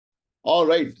All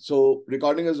right, so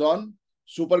recording is on.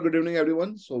 Super good evening,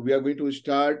 everyone. So we are going to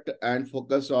start and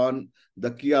focus on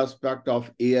the key aspect of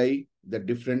AI, the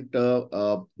different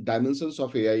dimensions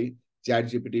of AI,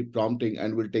 ChatGPT prompting,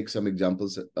 and we'll take some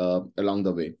examples along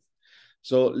the way.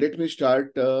 So let me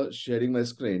start sharing my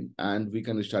screen, and we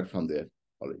can start from there.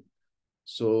 All right.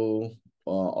 So,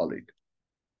 all right.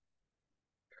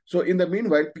 So in the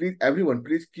meanwhile, please, everyone,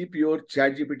 please keep your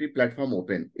ChatGPT platform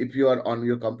open. If you are on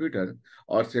your computer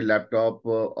or say laptop,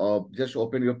 just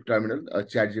open your terminal,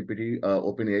 ChatGPT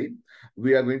OpenAI.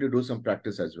 We are going to do some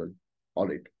practice as well. All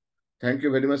right. Thank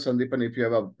you very much, Sandeepan, if you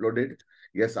have uploaded.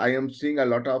 Yes, I am seeing a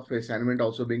lot of assignment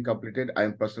also being completed. I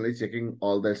am personally checking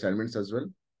all the assignments as well.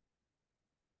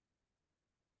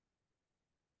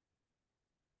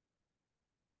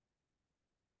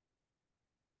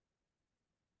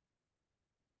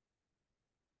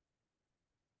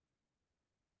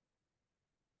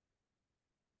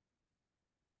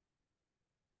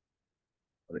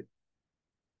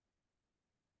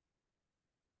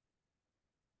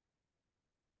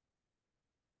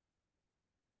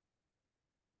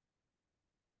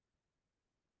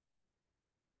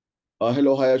 All right.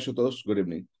 Hello, hi, Ashutosh. Good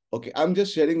evening. Okay, I'm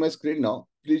just sharing my screen now.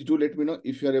 Please do let me know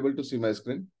if you are able to see my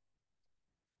screen.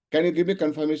 Can you give me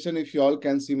confirmation if you all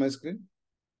can see my screen?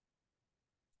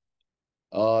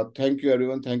 Thank you,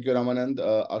 everyone. Thank you, Ramanand,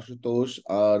 Ashutosh,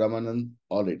 Ramanand.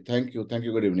 All right. Thank you. Thank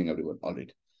you. Good evening, everyone. All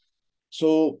right.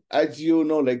 So, as you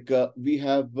know, we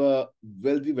have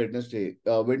Wealthy Wednesday,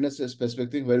 Wednesday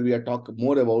specific thing where we are talk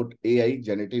more about AI,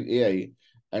 generative AI,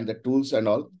 and the tools and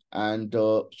all. And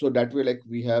so that way, like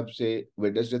we have say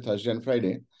Wednesday, Thursday, and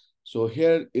Friday. So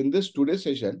here in this today's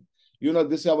session,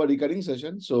 this is our recording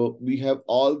session. So we have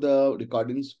all the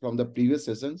recordings from the previous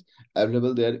sessions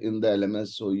available there in the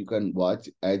LMS, so you can watch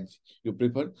as you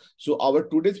prefer. So our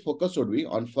today's focus would be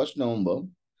on 1st November,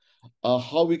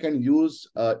 how we can use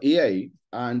AI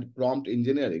and prompt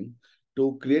engineering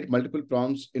to create multiple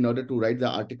prompts in order to write the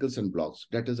articles and blogs.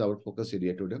 That is our focus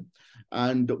area today.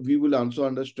 And we will also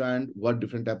understand what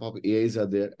different type of AIs are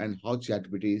there and how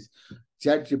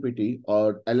ChatGPT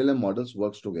or LLM models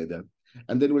works together.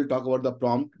 And then we'll talk about the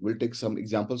prompt. We'll take some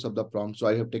examples of the prompt. So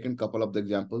I have taken a couple of the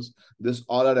examples. This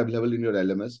all are available in your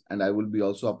LMS, and I will be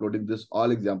also uploading this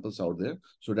all examples out there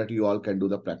so that you all can do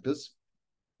the practice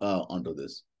onto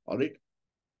this. All right.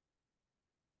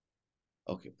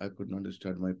 Okay, I could not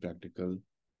start my practical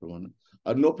one.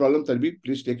 No problem, Tarbi.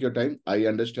 Please take your time. I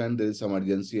understand there is some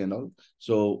urgency and all.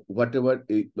 So whatever,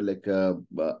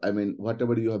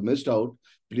 whatever you have missed out,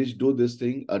 please do this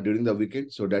thing during the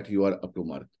weekend so that you are up to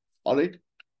mark. All right.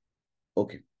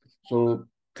 Okay. So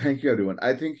thank you, everyone.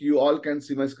 I think you all can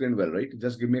see my screen well, right?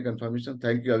 Just give me a confirmation.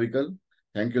 Thank you, Avikal.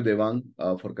 Thank you, Devang,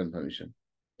 for confirmation.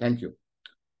 Thank you.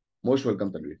 Most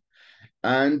welcome, Tanvi.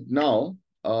 And now,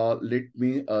 let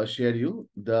me share you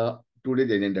the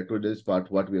today's agenda, today's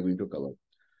part, what we are going to cover.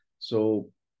 So,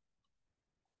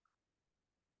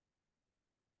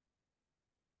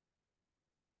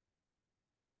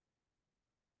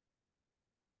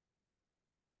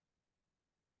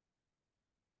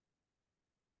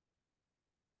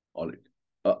 all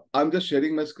right. I'm just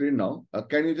sharing my screen now.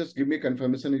 Can you just give me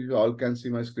confirmation if you all can see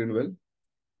my screen well?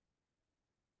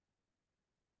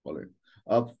 All right.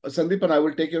 Sandeep, I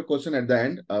will take your question at the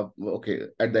end. Okay,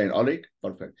 at the end. All right,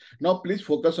 perfect. Now, please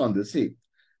focus on this. See,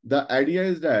 the idea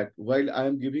is that while I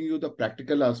am giving you the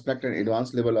practical aspect and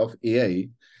advanced level of AI,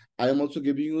 I am also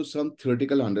giving you some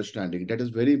theoretical understanding. That is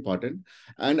very important.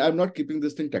 And I'm not keeping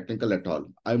this thing technical at all.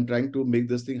 I'm trying to make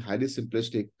this thing highly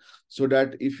simplistic so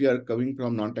that if you are coming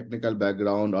from non-technical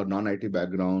background or non-IT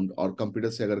background or computer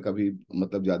से अगर कभी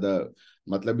मतलब ज्यादा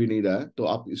मतलब भी नहीं रहा है तो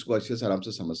आप इसको अच्छे से आराम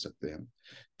से समझ सकते हैं.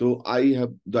 So I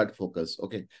have that focus.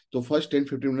 Okay. So first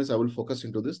 10-15 minutes, I will focus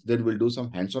into this. Then we'll do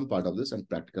some hands-on part of this and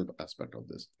practical aspect of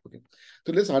this. Okay.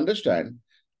 So let's understand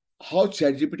how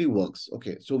ChatGPT works.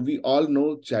 Okay. So we all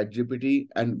know ChatGPT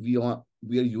and we are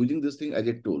using this thing as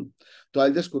a tool. So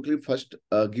I'll just quickly first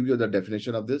give you the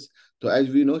definition of this. So as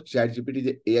we know, ChatGPT is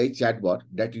an AI chatbot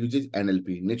that uses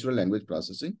NLP, natural language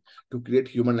processing, to create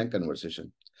human-like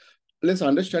conversation. Let's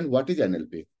understand what is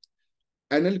NLP.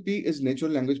 NLP is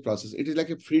natural language process. It is like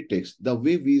a free text. The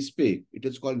way we speak, it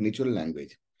is called natural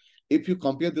language. If you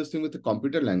compare this thing with the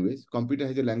computer language, computer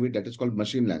has a language that is called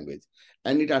machine language,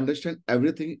 and it understands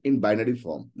everything in binary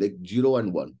form, like 0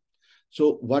 and 1.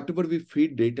 So whatever we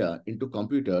feed data into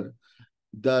computer,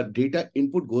 the data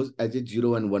input goes as a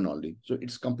 0 and 1 only. So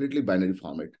it's completely binary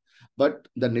format. But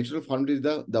the natural format is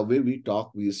the way we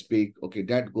talk, we speak, okay,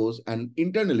 that goes, and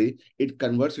internally it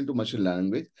converts into machine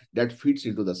language that feeds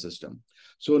into the system.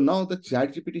 So now the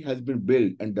ChatGPT has been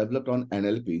built and developed on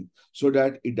NLP so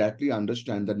that it directly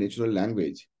understands the natural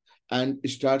language and it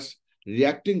starts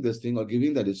reacting this thing or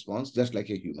giving the response just like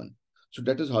a human. So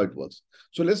that is how it works.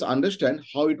 So let's understand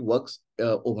how it works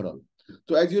overall.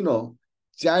 So as you know,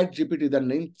 Chat GPT, the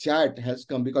name chat has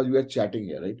come because we are chatting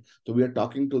here, right? So we are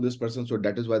talking to this person. So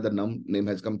that is why the name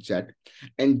has come chat.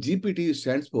 And GPT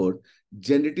stands for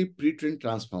Generative Pre-trained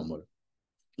Transformer.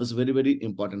 That's a very, very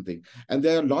important thing. And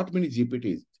there are a lot many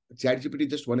GPTs. Chat GPT,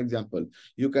 just one example.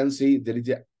 You can see there is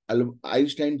a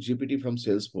Einstein GPT from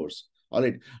Salesforce. All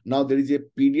right. Now there is a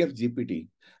PDF GPT.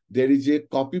 There is a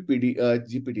copy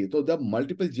GPT. So the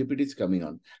multiple GPTs coming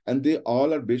on, and they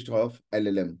all are based off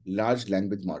LLM, large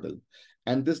language model.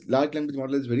 And this large language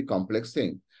model is very complex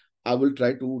thing. I will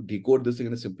try to decode this in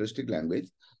a simplistic language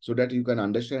so that you can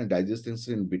understand and digest things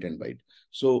in bit and byte.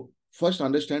 So first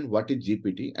understand what is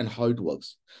GPT and how it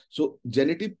works. So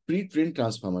generative pre-trained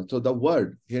transformer. So the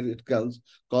word here it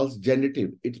calls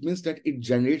generative. It means that it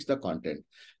generates the content.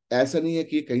 ऐसा नहीं है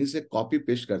कि कहीं से copy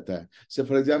paste करता है. So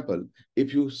for example,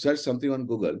 if you search something on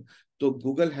Google, so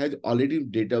Google has already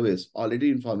database, already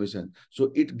information.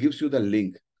 So it gives you the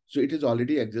link. So it is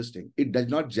already existing. It does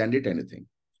not generate anything.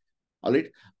 All right.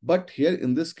 But here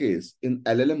in this case, in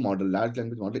LLM model, large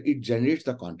language model, it generates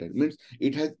the content. Means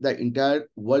it has the entire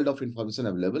world of information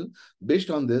available. Based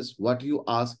on this, what you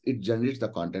ask, it generates the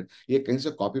content. ये कहीं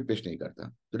से copy paste नहीं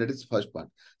करता. So that is first part.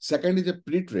 Second is a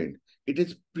pre-trained. It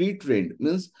is pre-trained,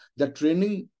 means the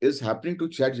training is happening to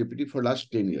ChatGPT for last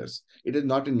 10 years. It is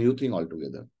not a new thing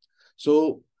altogether.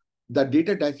 So the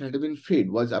data that had been fed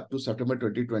was up to September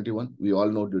 2021. We all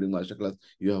know during masterclass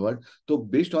you have heard. So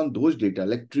based on those data,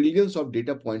 like trillions of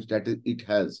data points that it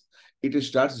has, it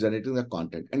starts generating the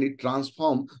content and it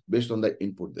transforms based on the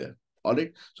input there. All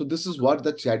right. So this is what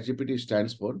the ChatGPT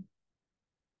stands for.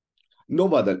 No,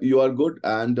 Badal, you are good,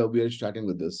 and we are starting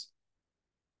with this.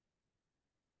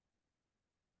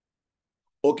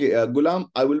 Okay, Gulam,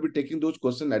 I will be taking those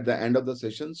questions at the end of the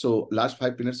session. So last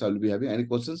 5 minutes I will be having any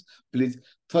questions. Please,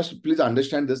 first, please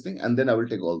understand this thing, and then I will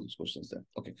take all those questions then.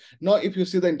 Okay. Now, if you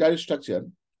see the entire structure,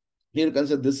 here you can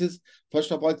say this is,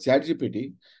 first of all,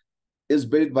 ChatGPT is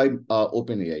built by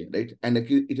OpenAI, right? And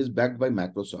it is backed by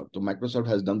Microsoft. So Microsoft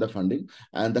has done the funding,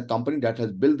 and the company that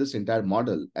has built this entire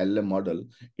model, LLM model,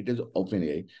 it is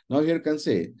OpenAI. Now here you can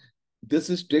say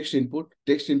this is text input.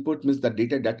 Text input means the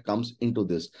data that comes into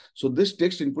this. So this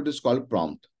text input is called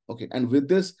prompt. Okay. And with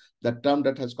this, the term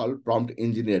that has called prompt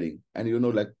engineering. And you know,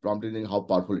 like prompt engineering, how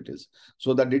powerful it is.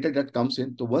 So the data that comes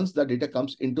in, so once the data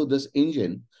comes into this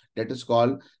engine, that is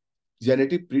called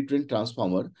generative pre-trained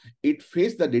transformer, it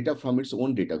fetches the data from its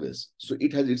own database. So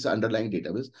it has its underlying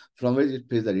database from which it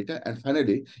fetches the data. And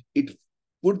finally, it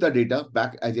put the data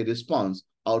back as a response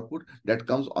output that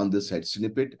comes on this side,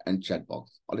 snippet and chat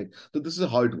box. All right. So this is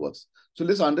how it works. So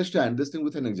let's understand this thing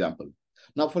with an example.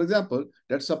 Now, for example,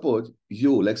 let's suppose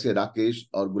you, like say Rakesh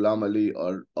or Gulam Ali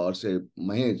or say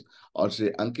Mahesh or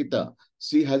say Ankita,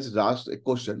 she has asked a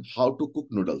question, how to cook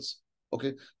noodles.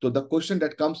 Okay. So the question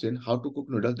that comes in, how to cook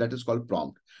noodles, that is called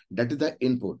prompt. That is the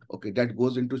input. Okay. That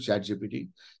goes into ChatGPT.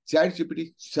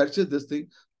 ChatGPT searches this thing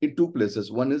in two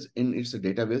places. One is in its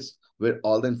database where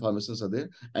all the informations are there.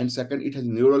 And second, it has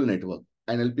neural network,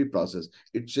 NLP process.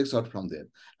 It checks out from there.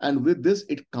 And with this,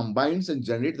 it combines and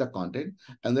generates the content.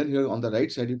 And then here on the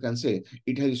right side, you can say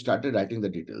it has started writing the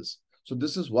details. So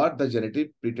this is what the generative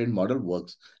pre-trained model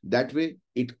works. That way,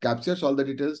 it captures all the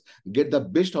details, get the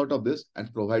best out of this,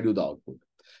 and provide you the output.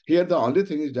 Here, the only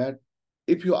thing is that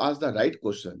if you ask the right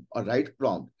question or right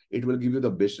prompt, it will give you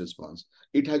the best response.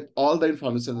 It has all the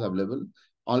information available.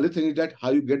 Only thing is that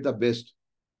how you get the best.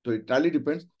 So it really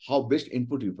depends how best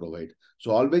input you provide.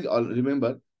 So always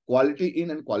remember quality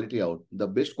in and quality out. The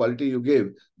best quality you give,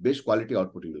 best quality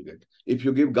output you will get. If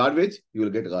you give garbage, you will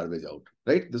get garbage out,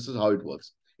 right? This is how it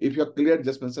works. If you're clear,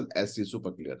 just mention SC,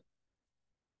 super clear.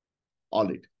 All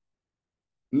right.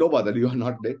 No bother, you are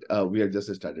not late. We have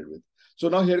just started with. So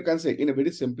now here you can say in a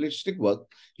very simplistic work,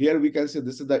 here we can say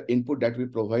this is the input that we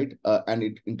provide and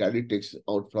it entirely takes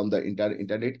out from the entire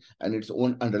internet and its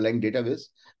own underlying database.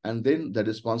 And then the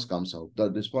response comes out.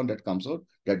 The response that comes out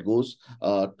that goes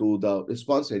to the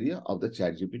response area of the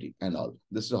ChatGPT and all.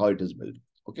 This is how it is built.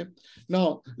 Okay.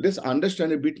 Now let's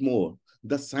understand a bit more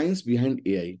the science behind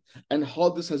AI and how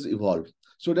this has evolved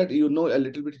so that you know a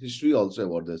little bit history also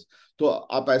about this. तो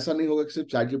आप ऐसा नहीं होगा कि सिर्फ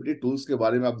ChatGPT tools के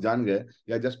बारे में आप जान गए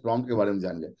या जस्ट प्रॉम्प्ट के बारे में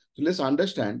जान गए. So let's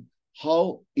understand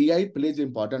how AI plays an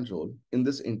important role in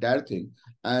this entire thing,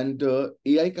 and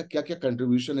AI का क्या-क्या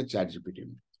contribution है ChatGPT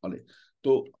में. All right.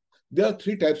 So there are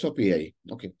three types of AI.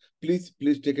 Okay,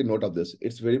 please take a note of this.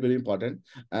 It's very, very important,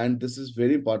 and this is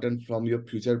very important from your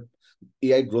future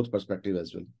AI growth perspective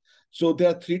as well. So there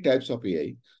are three types of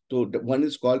AI. So one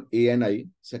is called ANI,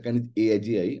 second is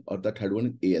AGI, or the third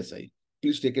one is ASI.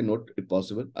 Please take a note if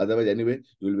possible. Otherwise, anyway,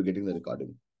 you will be getting the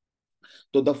recording.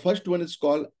 So the first one is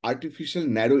called artificial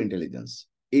narrow intelligence,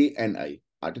 ANI,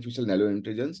 artificial narrow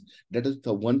intelligence. That is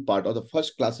the one part or the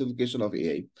first classification of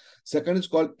AI. Second is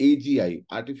called AGI,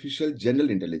 artificial general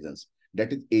intelligence.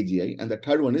 That is AGI. And the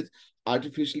third one is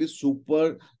artificially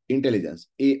super intelligence,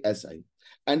 ASI.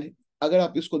 And अगर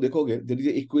आप इसको देखोगे, there is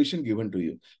an equation given to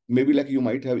you. Maybe like you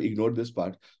might have ignored this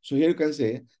part. So here you can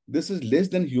say this is less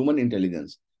than human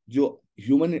intelligence. जो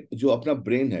human जो अपना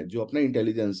brain है, जो अपना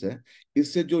इंटेलिजेंस है,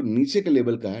 इससे जो नीचे के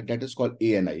लेवल का है, that is called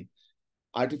ANI,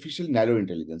 artificial narrow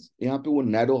intelligence. यहाँ पे वो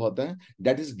नैरो होता है,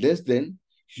 that is less than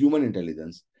human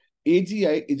intelligence.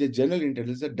 AGI is a general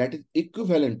intelligence that is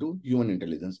equivalent to human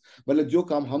intelligence. मतलब जो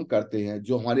काम हम करते हैं,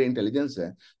 जो हमारे इंटेलिजेंस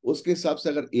है, उसके हिसाब से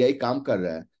अगर एआई काम कर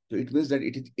रहा है, तो it means that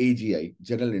it is AGI,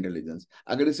 general intelligence.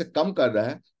 अगर इसे कम कर रहा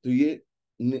है, तो ये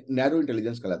नैरो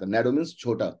इंटेलिजेंस कहलाता है. नैरो मीन्स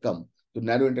छोटा, कम. So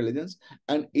narrow intelligence,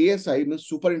 and ASI means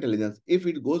super intelligence if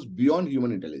it goes beyond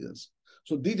human intelligence.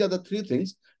 So these are the three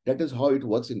things. That is how it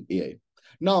works in AI.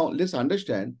 Now let's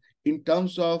understand in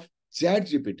terms of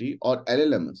ChatGPT or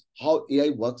LLMs how AI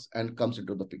works and comes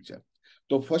into the picture.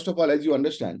 So first of all, as you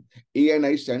understand,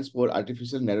 ANI stands for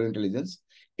artificial narrow intelligence.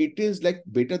 It is like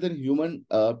better than human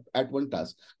at one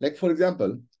task. Like for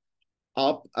example,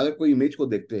 आप अगर कोई image को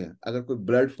देखते हैं, अगर कोई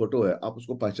blurred photo है, आप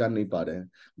उसको पहचान नहीं पा रहे हैं,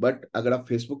 बट अगर आप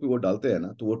फेसबुक पे वो डालते हैं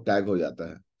ना, तो वो टैग हो जाता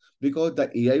है. Because the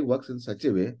AI works in such A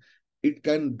way, it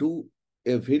can do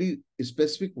a very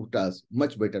specific task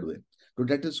much better way. तो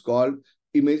that is called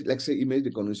image, like से इमेज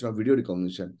रिकॉग्निशन और वीडियो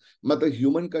रिकॉग्निशन. मतलब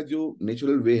ह्यूमन का जो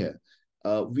नेचुरल वे है,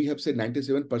 we have said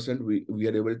 97% we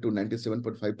are able to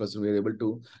 97.5% we are able to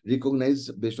recognize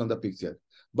based on the picture.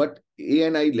 But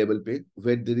ANI level pe,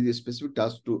 where there is a specific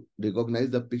task to recognize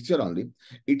the picture only,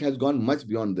 it has gone much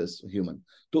beyond this human.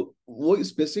 So वो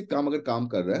specific काम अगर काम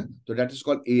कर रहा है, तो that is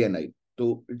called ANI.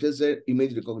 So it is a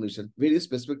image recognition, very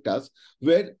specific task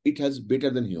where it has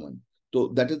better than human. So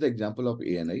that is the example of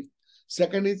ANI.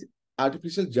 Second is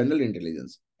artificial general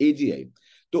intelligence, AGI.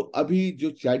 तो अभी जो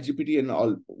chat GPT and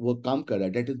all वो काम कर रहा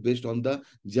है, that is based on the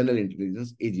general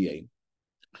intelligence, AGI.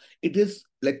 It is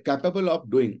like capable of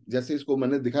doing, जैसे इसको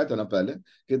मैंने दिखाया था ना पहले,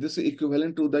 कि this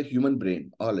equivalent to the human brain.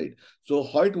 Alright. So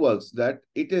how it works, that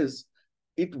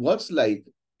it works like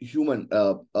human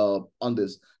on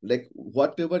this, like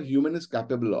whatever human is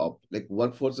capable of, like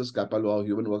workforce is capable of,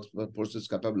 human workforce is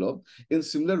capable of, in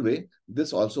similar way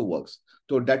this also works.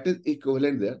 So that is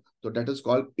equivalent there. So that is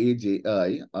called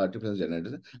AGI, artificial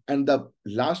general. And the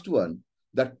last one,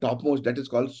 the topmost, that is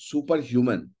called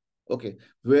superhuman. Okay,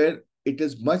 where it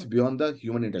is much beyond the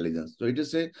human intelligence. So it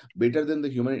is a better than the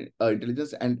human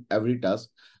intelligence and every task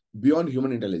beyond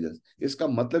human intelligence. इसका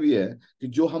मतलब ये है कि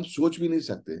जो हम सोच भी नहीं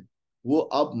सकते, वो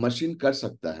अब मशीन कर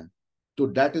सकता है. तो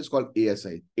that is called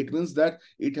ASI. It means that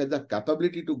it has the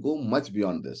capability to go much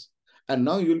beyond this. And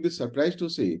now you will be surprised to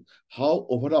see how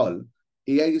overall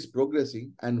AI is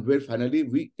progressing and where finally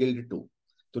we killed to.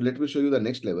 So let me show you the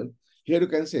next level. Here you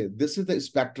can say this is the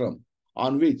spectrum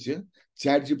on which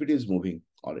ChatGPT is moving.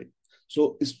 All right. So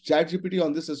is ChatGPT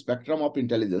on this spectrum of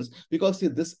intelligence? Because see,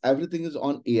 this everything is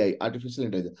on AI, artificial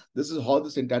intelligence. This is how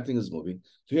this entire thing is moving.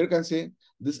 So here you can say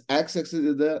this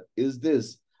x-axis is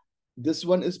this. This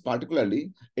one is particularly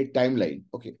a timeline.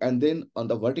 Okay, and then on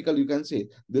the vertical you can say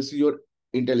this is your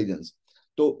intelligence.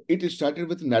 So it started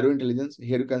with narrow intelligence.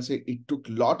 Here you can say it took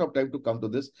a lot of time to come to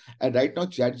this. And right now,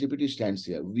 ChatGPT stands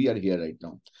here. We are here right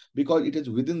now because it is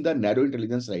within the narrow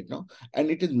intelligence right now.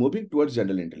 And it is moving towards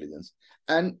general intelligence.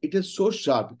 And it is so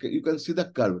sharp. You can see the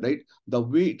curve, right? The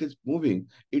way it is moving,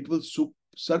 it will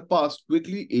surpass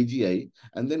quickly AGI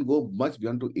and then go much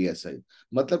beyond to ASI.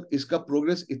 मतलब इसका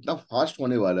progress इतना fast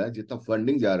होने वाला है, जितना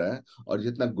funding जा रहा है और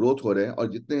जितना ग्रोथ हो रहा है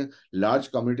और जितने लार्ज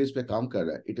कम्युनिटीज पे काम कर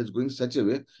रहा है, it is going such A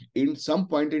way in some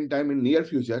point in time in near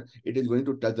future, it is going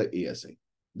to touch the ASI.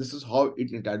 This is how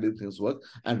it entirely things work.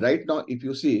 And right now, if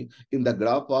you see in the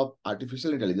graph of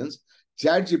artificial intelligence,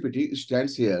 ChatGPT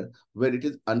stands here where it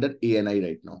is under ANI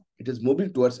right now. It is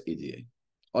moving towards AGI.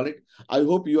 All right. I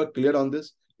hope you are clear on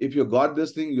this. If you got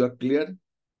this thing, you are clear.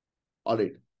 All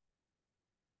right.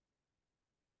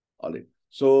 All right.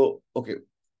 So, okay.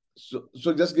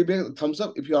 So just give me a thumbs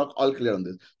up if you are all clear on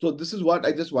this. So this is what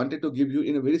I just wanted to give you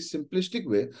in a very simplistic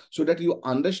way so that you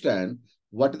understand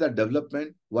what is the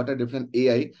development, what are different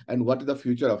AI, and what is the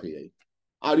future of AI.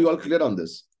 Are you all clear on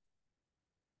this?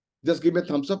 Just give me a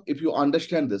thumbs up if you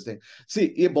understand this thing. See,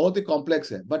 ये बहुत ही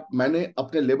complex है, but मैंने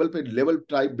अपने level पे level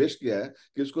try best किया है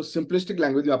कि उसको सिंपलिस्टिक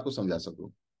लैंग्वेज में आपको समझा सकूं.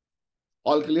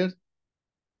 All clear?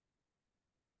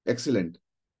 एक्सीलेंट.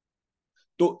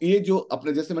 तो ये जो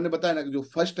अपने जैसे मैंने बताया ना कि जो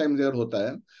फर्स्ट टाइम लेयर होता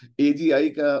है एजीआई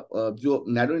का, जो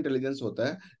नैरो इंटेलिजेंस होता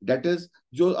है, दैट इज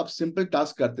जो आप सिंपल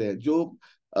टास्क करते हैं जो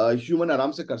ह्यूमन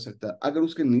आराम से कर सकता है, अगर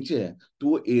उसके नीचे है तो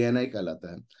वो एएनआई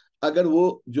कहलाता है. अगर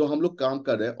वो जो हम लोग काम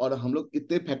कर रहे हैं और हम लोग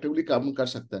इतने इफेक्टिवली काम कर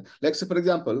सकते हैं, लाइक से for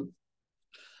example,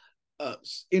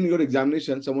 in your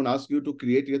examination, someone asks you to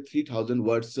create a 3,000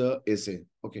 words essay,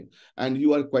 okay, and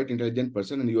you are quite intelligent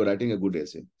person and you are writing a good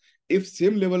essay. If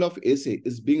same level of essay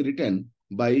is being written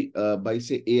by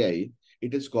say AI,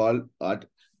 it is called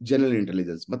general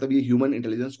intelligence, मतलब ये human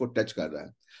intelligence को touch कर रहा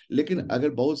है. लेकिन अगर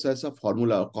बहुत सा ऐसा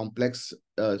formula complex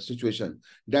situation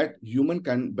that human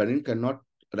can brain can not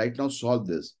right now solve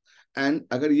this, and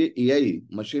अगर ये AI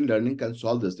machine learning can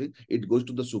solve this thing, it goes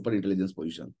to the super intelligence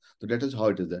position. तो that is how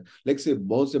it is that. Like से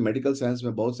बहुत से medical science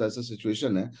में बहुत सा ऐसा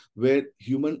सिचुएशन है where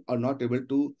human are not able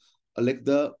to like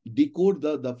the decode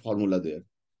the formula there.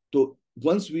 तो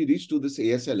once we reach to this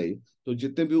ASLA, तो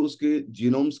जितने भी उसके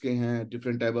जीनोम्स के हैं,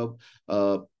 different type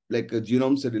of like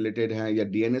genome से रिलेटेड हैं या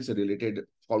डीएनए से रिलेटेड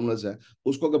फॉर्मूलाज हैं,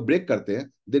 उसको अगर ब्रेक करते हैं,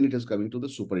 then it is coming to the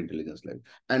super intelligence level.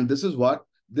 And this is what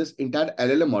this entire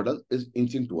LLM model is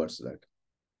inching towards that.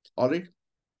 All right,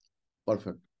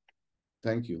 perfect.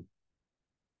 Thank you.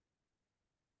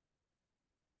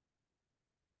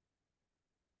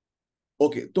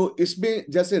 Okay तो इसमें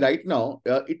जैसे right now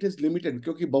it is limited,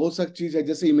 क्योंकि बहुत सारी चीज है,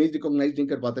 जैसे image recognise नहीं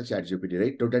कर पाता चैट जीपीटी,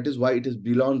 राइट. तो that is why it is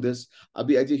beyond this.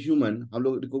 अभी एज ए ह्यूमन हम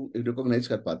लोग रिकॉग्नाइज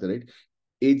कर पाते, right.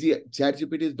 AG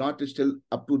ChatGPT is not still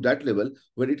up to that level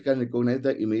where it can recognize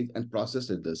the image and process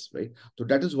it this, right? So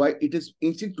that is why it is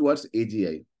inching towards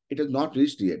AGI. It has not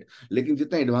reached yet. लेकिन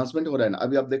जितना advancement हो रहा है ना,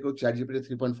 अभी आप देखो ChatGPT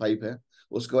 3.5 है,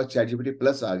 उसके बाद ChatGPT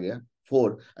प्लस आ गया 4,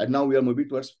 and now we are moving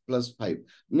towards +5.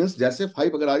 Means जैसे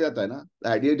 5 अगर आ जाता है ना, the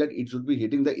idea that it should be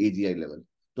hitting the AGI level.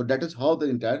 So that is how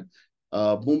the entire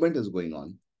movement is going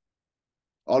on.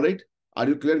 All right, are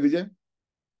you clear, Vijay?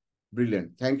 Brilliant,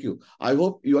 thank you. I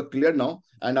hope you are clear now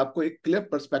and आपको एक clear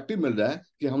perspective मिल रहा है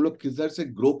कि हम लोग किस तरह से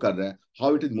ग्रो कर रहे हैं,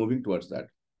 how it is moving towards that.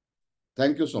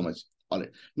 Thank you so much.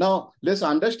 Alright, now let's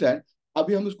understand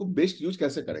अभी हम इसको बेस्ट यूज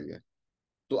कैसे करेंगे.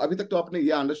 तो अभी तक तो आपने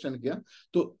ये अंडरस्टैंड किया.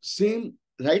 तो same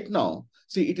right now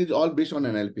see it is all based on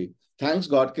NLP. Thanks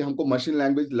God कि हमको मशीन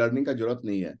लैंग्वेज लर्निंग का जरूरत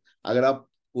नहीं है. अगर आप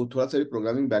वो थोड़ा सा भी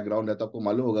प्रोग्रामिंग बैकग्राउंड है तो आपको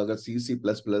मालूम होगा, अगर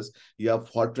C++ या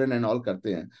फॉर्ट्रेन एंड ऑल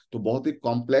करते हैं तो बहुत ही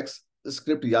कॉम्प्लेक्स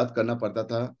स्क्रिप्ट याद करना पड़ता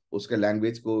था, उसके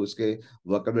लैंग्वेज को, उसके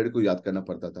वोकैबुलरी को याद करना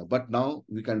पड़ता था. But now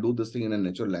we can do this thing in a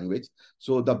natural language.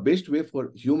 So the best way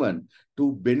for human to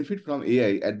benefit from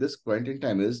AI at this point in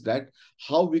time is that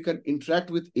how we can interact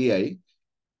with AI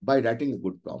by writing a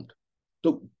good prompt.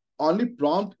 So only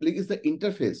prompt is the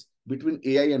interface between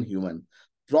AI and human.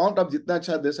 Prompt आप जितना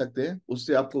अच्छा दे सकते हैं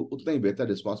उससे आपको उतना ही बेहतर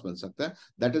response मिल सकता है.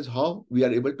 That is how we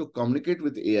are able to communicate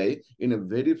with AI in a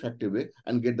very effective way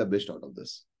and get the best out of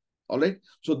this. All right,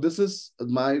 so this is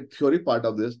my theory part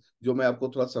of this, जो मैं आपको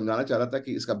थोड़ा समझाना चाह रहा था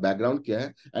कि इसका बैकग्राउंड क्या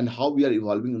है and how we are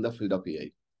evolving in the field of AI.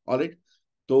 All right,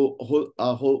 तो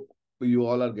hope you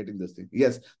all are getting this thing.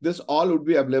 Yes, this all would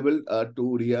be available to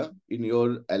Ria in your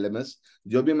LMS.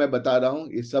 जो भी मैं बता रहा हूँ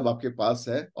ये सब आपके पास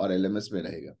है और LMS में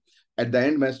रहेगा. At the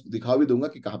end मैं दिखा भी दूंगा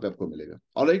कि कहाँ पे आपको मिलेगा.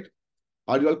 All right,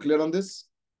 are you all clear on this?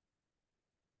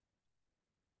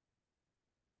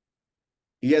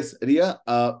 Yes, Ria,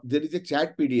 there is a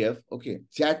chat PDF. Okay,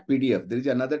 chat PDF. There is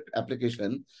another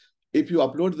application. If you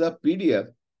upload the PDF,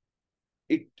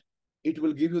 it it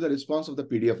will give you the response of the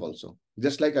PDF also.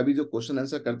 Just like अभी जो question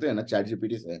answer करते हैं ना chat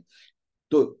GPT से,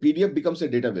 तो PDF becomes a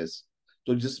database.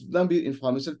 तो जितना भी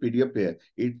इंफॉर्मेशन PDF पे है,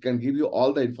 it can give you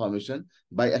all the information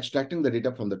by extracting the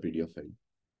data from the PDF file.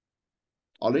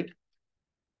 All right,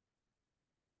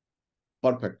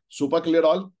 perfect, super clear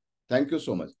all. Thank you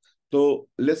so much. So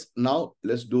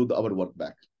let's do our work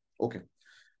back. Okay.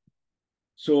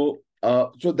 So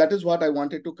that is what I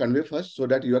wanted to convey first, so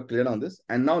that you are clear on this.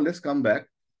 And now let's come back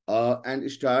and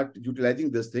start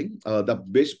utilizing this thing, the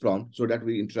base prompt, so that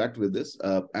we interact with this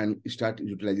and start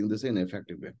utilizing this in an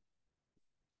effective way.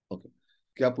 Okay.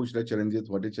 क्या पूछ रहा है Charanjit?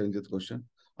 What is Charanjit's question?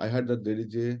 I heard that there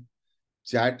is a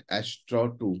chat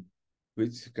Astro 2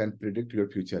 which can predict your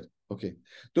future. Okay.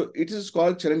 So it is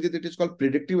called Charanjit. It is called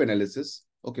predictive analysis.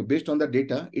 Okay, based on the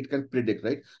data it can predict,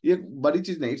 right. ये बड़ी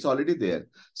चीज नहीं, it's already there.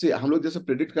 से हम लोग जैसे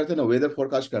predict करते हैं ना, वेदर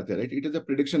फोरकास्ट करते हैं, right, it is a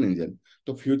prediction engine.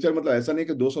 तो फ्यूचर मतलब ऐसा नहीं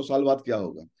कि 200 साल बाद क्या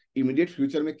होगा, इमीडिएट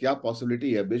फ्यूचर में क्या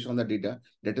पॉसिबिलिटी है based on the data,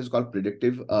 that is called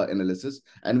predictive analysis,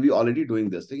 and we already doing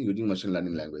this thing using machine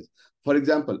learning language. For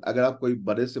example, अगर आप कोई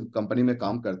बड़े से कंपनी में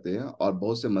काम करते हैं और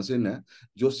बहुत से मशीन है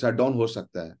जो शट डाउन हो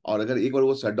सकता है, और अगर एक बार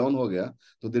वो शट डाउन हो गया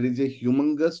तो there is a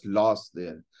humongous loss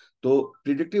there. तो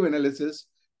predictive analysis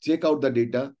check out the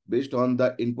data based on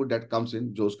the input that comes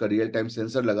in, जो उसका रियल टाइम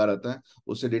सेंसर लगा रहता है,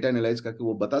 उससे डेटा एनालाइज करके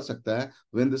वो बता सकता है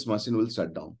when this machine will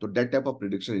shut down. तो that type of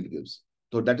prediction it gives.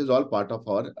 तो that is all part of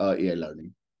our AI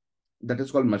learning, that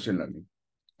is called machine learning.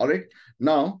 Alright,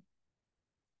 now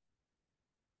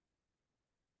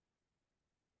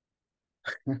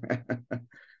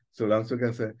Sudhanshu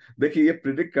कैसे है? देखिए, ये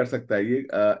प्रिडिक्ट कर सकता है, ये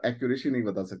एक्यूरेसी नहीं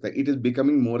बता सकता। It is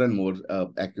becoming more and more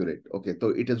accurate. Okay,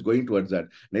 तो it is going towards that.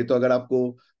 नहीं तो अगर आपको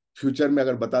फ्यूचर में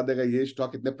अगर बता देगा ये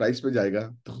स्टॉक इतने प्राइस पे जाएगा,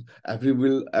 तो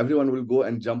everyone will go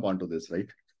and jump on to this,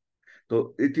 right.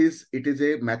 तो it is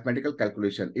a mathematical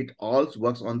calculation, it ऑल्स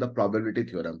works on the probability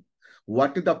theorem.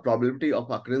 What is the probability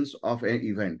of occurrence of A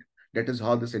event, that is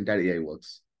how this entire AI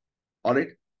works.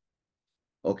 Alright,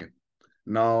 okay.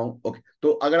 Now okay, तो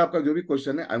अगर आपका जो भी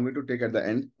question है, I am going to take at the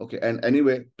end. Okay, and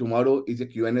anyway tomorrow is a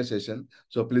Q&A session,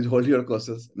 so please hold your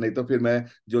questions, नहीं तो फिर मैं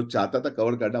जो चाहता था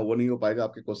कवर करना वो नहीं हो पाएगा,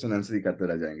 आपके क्वेश्चन आंसर ही करते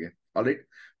रह जाएंगे। ऑलराइट,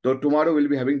 तो tomorrow will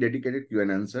be having dedicated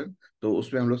Q&A answer. तो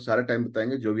उसमें हम लोग सारा टाइम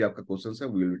बताएंगे, जो भी आपका क्वेश्चन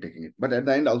है we will be taking it, but at the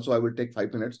end also I will take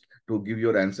 5 minutes to give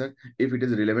your answer if it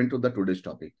is relevant to the today's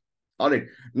topic.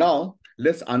 Alright, now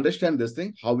let's understand this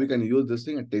thing, how we can use this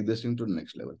thing and take this thing to the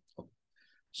next level.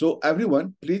 So everyone,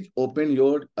 please open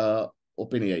your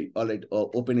OpenAI, all right,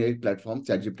 OpenAI platform,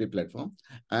 ChatGPT platform,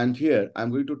 and here I'm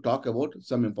going to talk about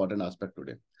some important aspect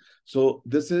today. So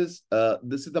this is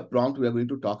the prompt we are going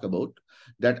to talk about.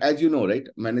 That, as you know, right?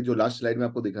 मैंने जो last slide में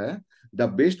आपको दिखाया, the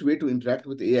best way to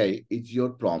interact with AI is your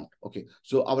prompt. Okay,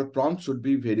 so our prompt should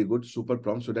be very good, super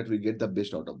prompt, so that we get the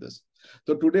best out of this.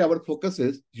 So today our focus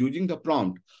is using the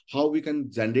prompt, how we can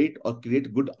generate or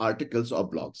create good articles or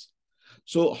blogs.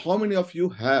 So how many of you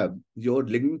have your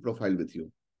LinkedIn profile with you?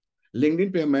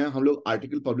 LinkedIn पे हम लोग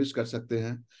article publish कर सकते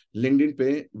हैं। LinkedIn पे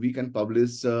we can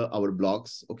publish our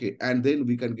blogs, okay, and then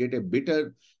we can get a better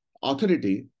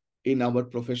authority in our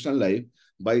professional life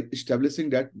by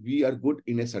establishing that we are good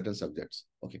in a certain subjects.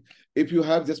 Okay, if you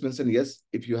have, just mention yes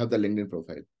if you have the LinkedIn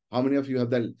profile. How many of you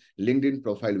have the LinkedIn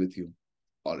profile with you?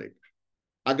 All right.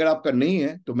 अगर आपका नहीं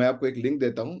है तो मैं आपको एक link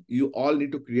देता हूं, you all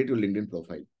need to create your LinkedIn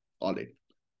profile. All right,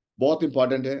 बहुत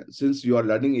इंपॉर्टेंट है, since you are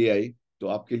learning AI, तो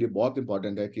आपके लिए बहुत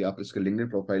इंपॉर्टेंट है कि आप इसके लिंक्डइन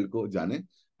प्रोफाइल को जाने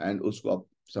एंड उसको आप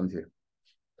समझे।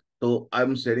 तो I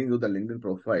am sharing you the LinkedIn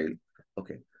profile.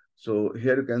 Okay, so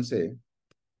here you can say,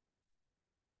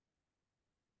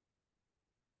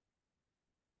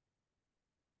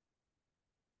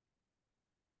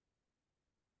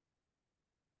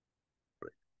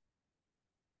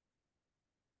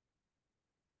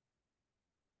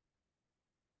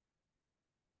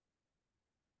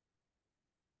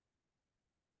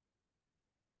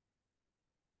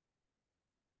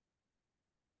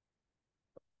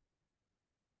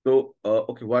 तो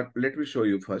okay, what, let me show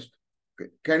you first.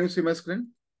 Can you see my screen?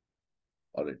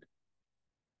 Alright,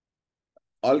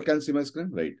 all can see my screen,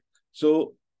 right? So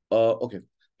okay,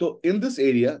 so in this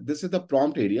area, this is the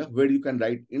prompt area where you can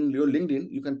write in your LinkedIn,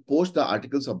 you can post the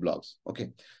articles of blogs. Okay,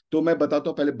 तो मैं बताता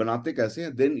हूँ पहले बनाते कैसे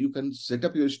हैं, then you can set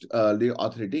up your the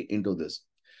authority into this.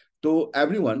 So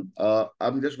everyone,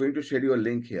 I'm just going to share you a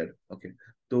link here. Okay,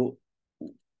 so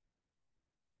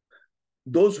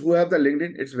those who have the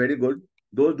LinkedIn, it's very good.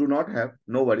 Those do not have,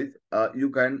 no worries, you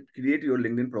can create your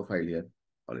LinkedIn profile here.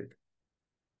 All right,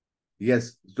 yes,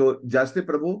 तो जैसे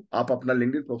प्रभु आप अपना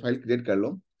LinkedIn profile create कर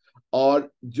लो।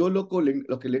 और जो लोग को link,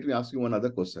 okay, let me ask you one other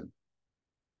question.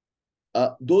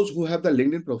 Those who have the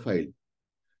LinkedIn profile,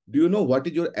 do you know what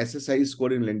is your SSI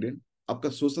score in LinkedIn? आपका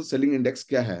सोशल सेलिंग इंडेक्स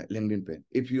क्या है LinkedIn पे?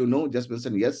 If you know just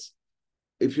mention yes,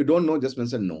 if you don't know just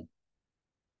mention no.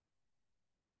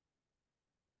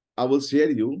 I will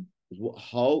share you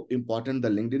how important the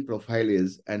LinkedIn profile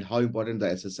is and how important the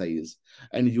SSI is.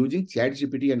 And using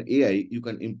ChatGPT and AI, you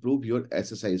can improve your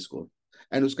SSI score.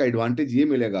 And उसका advantage ये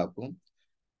मिलेगा आपको,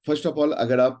 first of all,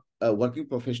 अगर आप working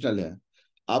professional है,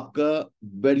 आपका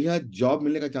बढ़िया job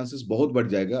मिलने का चांसेस बहुत बढ़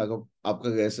जाएगा अगर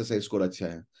आपका एसएसआई स्कोर अच्छा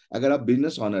है। अगर आप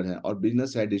बिजनेस ऑनर हैं और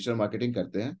बिजनेस है, डिजिटल मार्केटिंग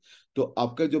करते हैं, तो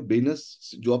आपका जो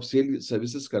बिजनेस, जो आप सेल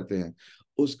सर्विसेज करते हैं,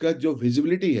 उसका जो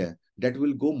विजिबिलिटी है, that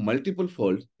will go multiple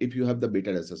fold if you have the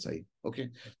better SSI. Okay,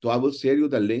 so I will share you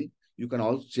the link. You can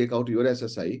also check out your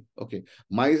SSI. Okay,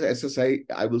 my SSI,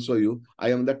 I will show you. I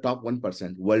am the top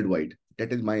 1% worldwide.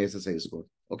 That is my SSI score.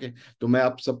 Okay, तो मैं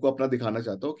आप सबको अपना दिखाना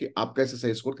चाहता हूँ कि आपका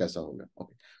एसएसआई स्कोर कैसा होगा।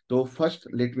 ओके, तो first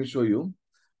let me show you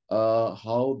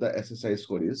how the SSI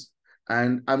score is,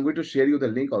 and I'm going to share you the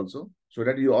link also so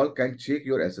that you all can check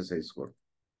your SSI score.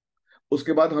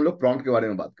 उसके बाद हम लोग prompt के बारे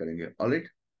में बात करेंगे। Alright,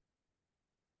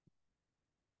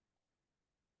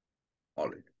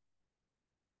 alright.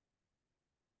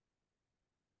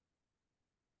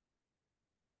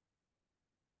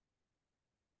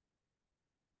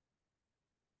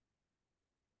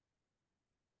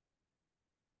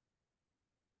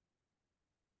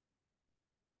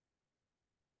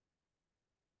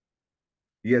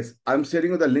 Yes, I'm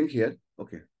sharing you the link here.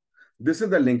 Okay, this is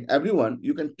the link. Everyone,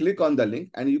 you can click on the link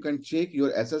and you can check your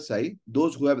SSI.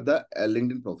 Those who have the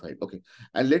LinkedIn profile. Okay,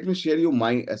 and let me share you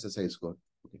my SSI score.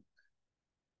 Okay,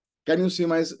 can you see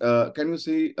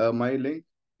my link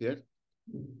here?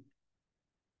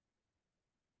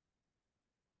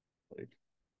 Right.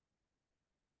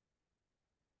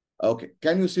 Okay,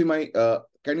 can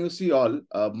you see all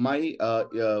my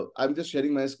I'm just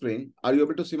sharing my screen. Are you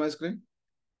able to see my screen?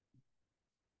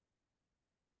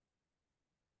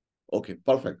 Okay,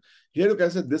 perfect. Here you can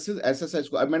say this is SSI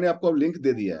score. अब मैंने आपको link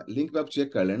दे दिया है, link पे आप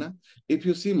check कर लेना। If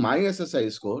you see my SSI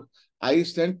score, I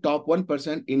stand top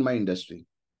 1% in my industry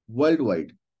world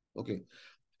wide. Okay,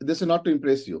 this is not to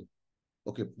impress you.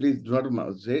 Okay, please do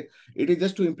not से, it is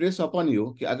just to impress upon you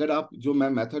कि अगर आप जो मैं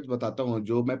method बताता हूँ,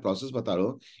 जो मैं प्रोसेस बता रहा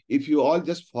हूँ, if you all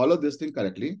just follow this thing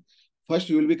correctly, first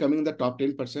you will be coming in the top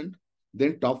 10%,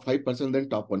 then top 5%, then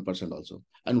top 1% also.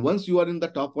 And once you are in the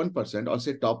top 1% or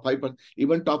say top 5%,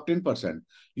 even top 10%,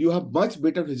 you have much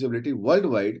better visibility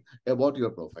worldwide about your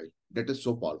profile. That is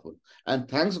so powerful. And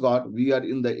thanks God, we are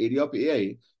in the area of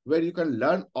AI where you can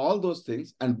learn all those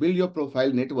things and build your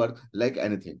profile network like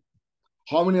anything.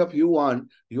 How many of you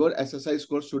want your SSI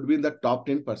score should be in the top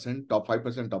 10%, top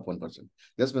 5%, top 1%?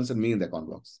 Just mention me in the comment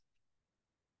box.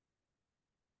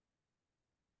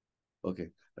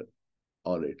 Okay.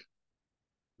 All right.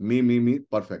 Me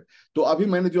perfect. तो अभी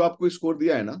मैंने जो आपको score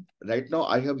दिया है ना, right now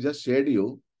I have just shared you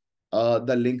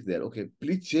the link there. Okay,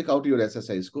 please check out your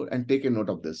SSI score and take a note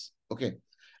of this. Okay,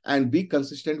 and be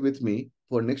consistent with me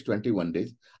for next 21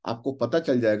 days. आपको पता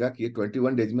चल जाएगा कि ये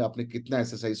 21 days में आपने कितना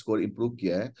SSI score improve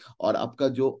किया है, और आपका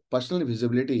जो पर्सनल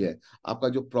विजिबिलिटी है, आपका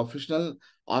जो प्रोफेशनल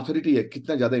ऑथोरिटी है,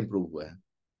 कितना ज्यादा इंप्रूव हुआ है।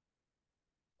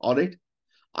 Alright,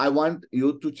 I want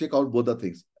you to check out both the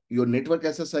things, your network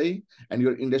SSI and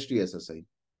your industry SSI.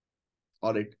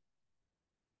 All right.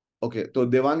 Okay, तो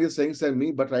Devang is saying sir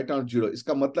me but right now zero.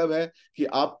 इसका मतलब है कि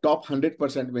आप टॉप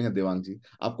 100% में हैं देवांग जी।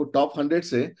 आपको टॉप 100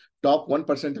 से टॉप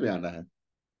 1% में आना है।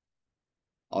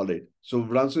 Alright, so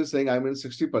व्रांसु is saying I am इन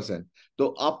 60%। तो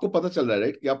आपको पता चल रहा है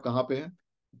राइट कि आप कहाँ पे हैं।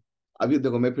 अभी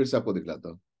देखो, मैं फिर से आपको दिखलाता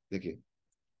हूँ। देखिए,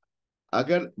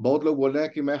 अगर बहुत लोग बोल रहे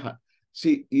हैं कि मैं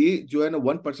सी, ये जो है ना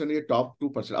 1%, ये टॉप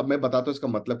 2%। अब मैं बताता हूँ इसका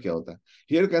मतलब क्या होता है।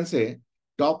 हियर कैन से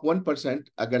टॉप 1%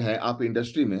 अगर है आप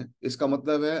इंडस्ट्री में, इसका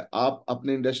मतलब है आप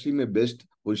अपने इंडस्ट्री में बेस्ट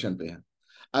पोजिशन पे हैं।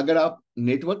 अगर आप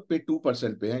नेटवर्क पे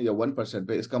 2% पे हैं या 1%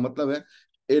 पे, इसका मतलब है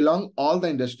along all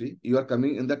the industry you are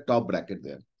coming in the top bracket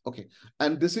there. Okay,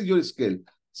 and this is your scale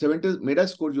 70। मेरा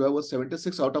स्कोर जो है वो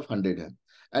 76 आउट ऑफ 100 है।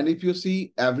 And if you see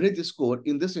average score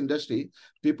in this industry,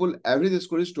 people average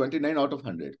score is 29 out of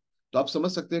 100। तो आप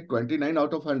समझ सकते हैं 29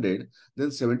 out of 100, then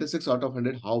 76 out of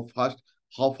 100, how fast,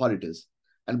 how far it is.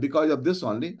 And because of this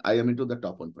only, I am into the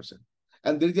top 1%.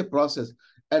 And there is a process.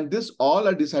 And this all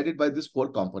are decided by these four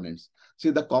components.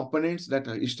 See, the components that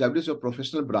establish your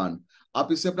professional brand.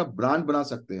 आप इससे अपना brand बना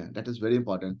सकते हैं। That is very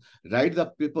important. Write the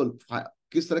people.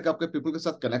 किस तरह का आपके पीपल के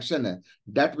साथ कनेक्शन है,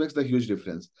 that makes the huge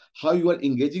difference. How you are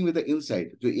engaging with the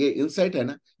insight. जो ये इनसाइट है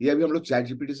ना, ये अभी हम लोग चैट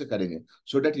जीपीटी से करेंगे,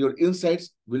 so that your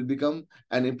insights will become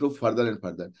and improve further and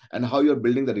further, and how you are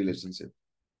building the relationship.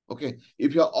 Okay,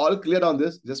 if you are all clear on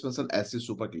this, just mention S is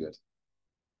super clear.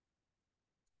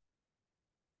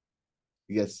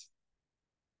 Yes,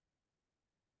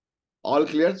 all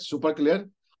clear, super clear.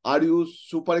 Are you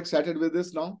super excited with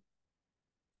this now?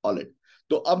 All right.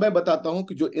 तो अब मैं बताता हूं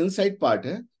कि जो insight part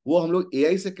है वो हम लोग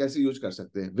एआई से कैसे यूज कर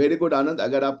सकते हैं। वेरी गुड आनंद,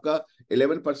 अगर आपका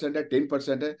 11% है,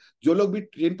 10% है, जो लोग भी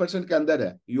 10% के अंदर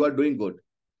है, you are doing good.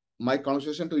 My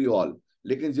conversation to you all.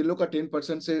 लेकिन जिन लोग का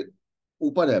 10% से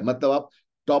ऊपर है, मतलब आप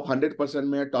टॉप 100%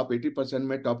 में, टॉप 80%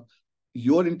 में, top,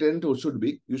 your intent should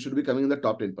be, you should be coming in the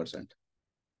top 10%।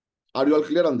 Are you all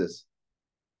clear on this?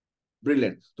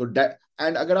 Brilliant. तो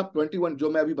एंड अगर आप 21, जो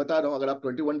मैं अभी बता रहा हूं, अगर आप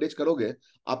 21 डेज करोगे,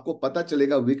 आपको पता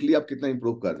चलेगा वीकली आप कितना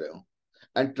इंप्रूव कर रहे हो।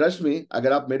 एंड ट्रस्ट मी,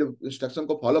 अगर आप मेरे इंस्ट्रक्शन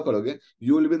को फॉलो करोगे,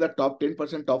 you will be the top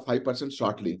 10%, top 5%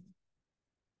 shortly.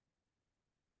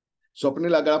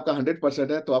 Swapnil, अगर आपका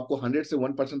 100% है तो आपको 100 से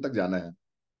 1% तक जाना है।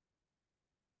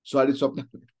 सॉरी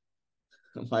स्वप्निल,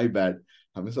 माय बैड,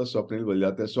 हमेशा स्वप्निल बोल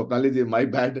जाते हैं। स्वप्नाली जी माय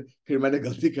बैड, फिर मैंने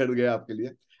गलती कर गया आपके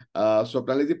लिए।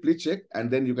 स्वप्नाली जी please check and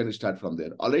then you can start from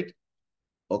there, alright?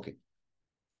 Okay,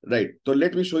 right, तो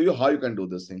let me show you how you can do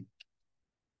this thing.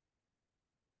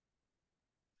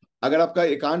 अगर आपका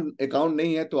अकाउंट अकाउंट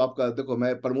नहीं है तो आपका देखो,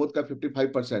 मैं प्रमोद का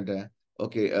 55% है।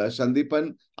 ओके,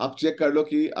 संदीपन आप चेक कर लो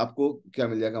कि आपको क्या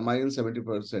मिल जाएगा,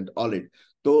 -70%, ऑल इट।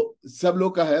 तो सब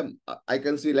लोग का है। I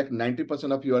can see like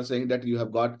 90% of you are saying that you have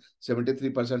got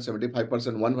 73%,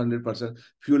 75%, 100%।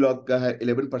 Few लोग का है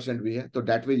 11% भी है, तो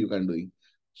that way you can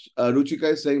doing. Ruchika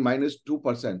is saying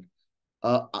 -2%।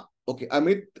 Okay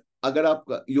Amit, अगर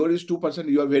आप your is 2%,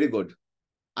 you are very good.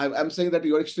 I am saying that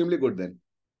you are extremely good then.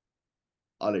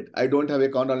 Alright, I don't have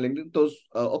account on LinkedIn, तो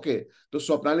okay. तो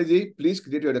स्वप्नाली जी please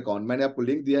create your account, मैंने आपको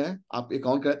link दिया है, आप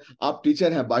account कर। आप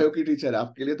टीचर हैं, बायो की टीचर है,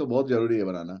 आपके लिए तो बहुत जरूरी है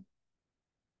बनाना।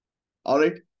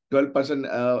 Alright, 12%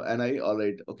 NI,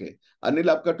 alright, okay. Anil,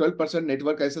 आपका 12%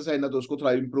 नेटवर्क ऐसा है ना, तो उसको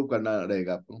थोड़ा इंप्रूव करना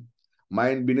रहेगा आपको।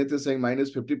 Mind Vineet is saying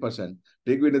 -50%।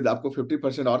 ठीक विनीत, आपको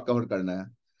 50% और कवर करना है।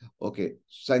 Okay,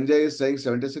 Sanjay is saying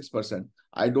 76%।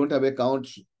 I don't have account.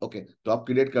 Okay, तो आप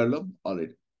क्रिएट कर लो,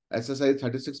 ऑलराइट। एक्सरसाइज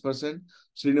 36%।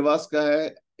 श्रीनिवास का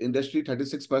है industry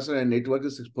 36% and network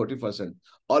is 40%।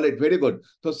 Alright, very good.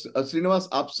 तो श्रीनिवास,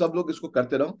 आप सब लोग इसको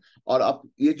करते रहो, और आप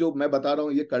ये जो मैं बता रहा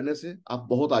हूँ ये करने से आप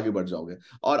बहुत आगे बढ़ जाओगे।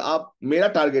 और आप, मेरा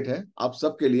टारगेट है आप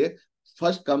सबके लिए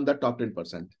first come the top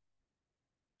 10%।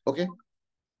 Okay,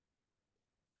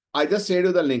 I just share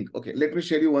you the link. Okay, let me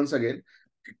share you once again.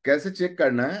 कैसे चेक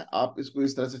करना है, आप इसको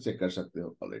इस तरह से चेक कर सकते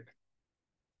हो, alright.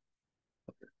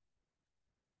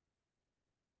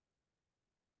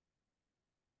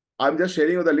 I'm just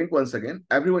sharing you the link once again.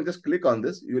 Everyone just click on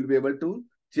this. You will be able to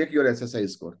check your SSI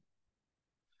score.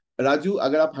 Raju,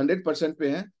 अगर आप 100% पे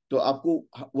हैं तो आपको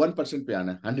 1% पे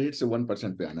आना है, 100 से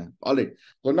 1% पे आना है, ऑलराइट।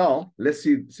 तो now let's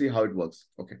see how it works.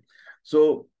 Okay, so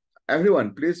everyone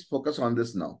please focus on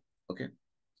this now. Okay,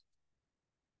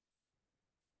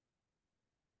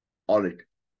 alright.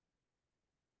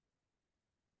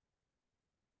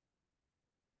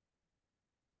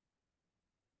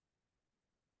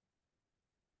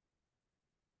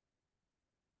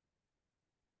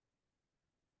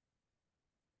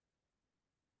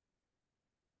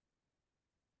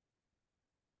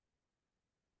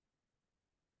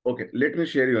 Okay, let me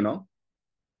share you now.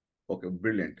 Okay,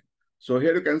 brilliant. So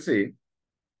here you can see,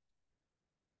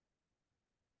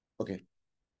 okay,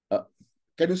 uh,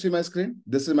 can you see my screen?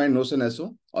 This is my Notion SO.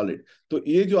 All right. तो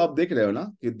ये जो आप देख रहे हो ना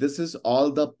कि this is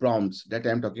all the prompts that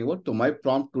I am talking about. तो my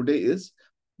prompt today is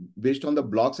based on the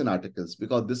blogs and articles,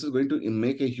 because this is going to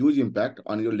make a huge impact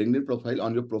on your LinkedIn profile,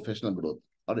 on your professional growth.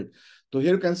 All right. So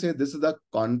here you can say this is the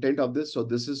content of this. So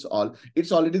this is all.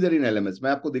 It's already there in LMS. मैं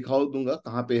आपको दिखा दूंगा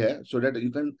कहाँ पे है, so that you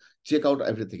can check out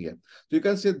everything here. So you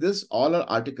can say this all are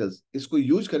articles. इसको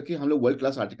use करके हम लोग world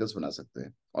class articles बना सकते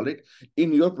हैं. All right.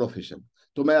 In your profession.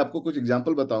 तो मैं आपको कुछ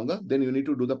एग्जांपल बताऊंगा, then you need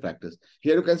to do the practice.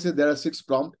 Here you can say there are 6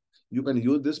 prompt, you can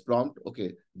use this prompt. Okay,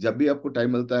 जब भी आपको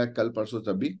टाइम मिलता है, कल परसों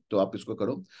तब भी, तो आप इसको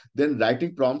करो। Then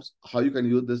writing prompts, how you can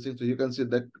use this thing, so you can see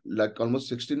that like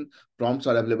almost 16 prompts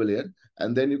are available here,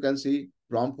 and then you can see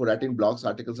prompt for writing blogs,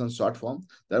 articles and short form.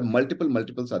 There are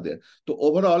multiples are there. So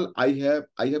overall I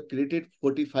have created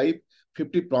 45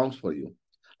 50 prompts for you,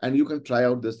 and you can try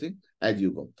out this thing as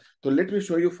you go. So let me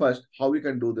show you first how we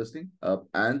can do this thing,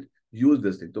 and use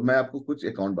this thing. तो मैं आपको कुछ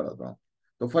account बनाता हूँ।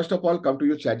 तो first of all come to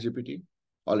your chat GPT,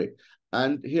 alright,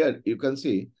 and here you can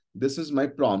see this is my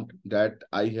prompt that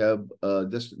I have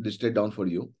just listed down for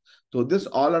you. So this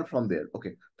all are from there.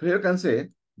 Okay, so here you can say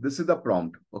this is the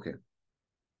prompt. Okay,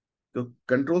 so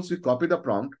control C, copy the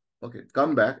prompt. Okay,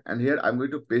 come back, and here I'm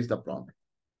going to paste the prompt.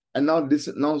 And now this,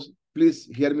 now please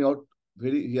hear me out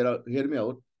hear me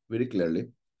out very clearly.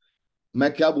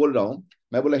 मैं क्या बोल रहा हूं,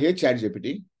 मैं बोला हे chat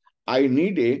GPT, I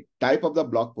need a type of the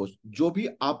blog post. जो भी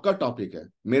आपका टॉपिक है,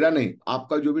 मेरा नहीं,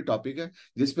 आपका जो भी टॉपिक है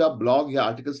जिस पे आप ब्लॉग या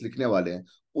आर्टिकल्स लिखने वाले हैं,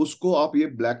 उसको आप ये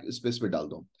ब्लैक स्पेस में डाल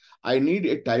दो। I need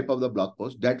a type of the blog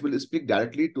post that will speak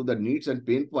directly to the needs and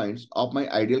pen points of my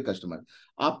ideal customer.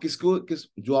 आप किसको किस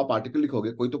जो आप आर्टिकल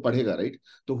लिखोगे कोई तो पढ़ेगा, राइट?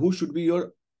 तो who should be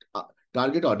your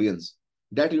target audience,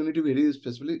 that you need to very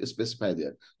specifically specify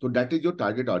there. So that is your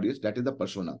target audience, that is the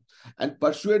persona, and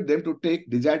persuade them to take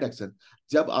desired action.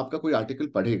 जब आपका कोई article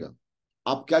पढ़ेगा,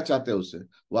 आप क्या चाहते हैं उससे,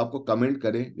 वो आपको कमेंट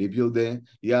करें, रिव्यू दें,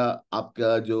 या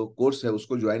आपका जो कोर्स है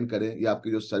उसको ज्वाइन करें, या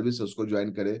आपकी जो सर्विस है उसको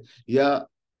ज्वाइन करें, या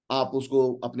आप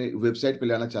उसको अपने वेबसाइट पे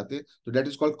लाना चाहते हैं, तो that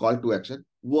is called call to action.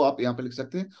 वो आप यहाँ पे लिख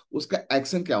सकते हैं, उसका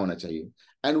एक्शन क्या होना चाहिए,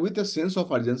 and with a sense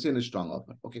of urgency and strong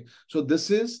offer. Okay, so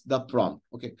this is the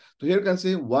prompt. Okay, तो here can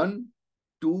say 1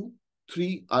 2 three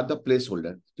are the place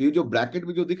holder. तो ये जो ब्रैकेट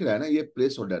में जो दिख रहा है ना, ये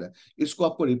प्लेस होल्डर है, इसको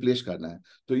आपको रिप्लेस करना है।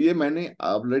 तो ये मैंने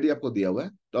ऑलरेडी आपको दिया हुआ है।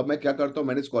 तो अब मैं क्या करता हूँ,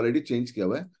 मैंने इसको ऑलरेडी चेंज किया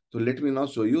हुआ है। तो let me now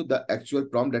show you the actual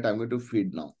prompt that I am going to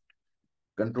feed now.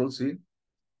 Control C,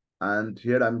 and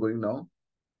here I am going now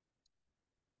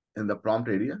in the prompt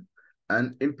area,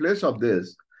 and in place of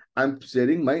this I'm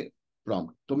sharing my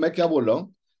prompt। तो मैं क्या बोल रहा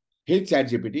हूँ, hey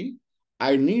ChatGPT, I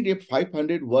need a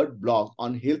 500 word blog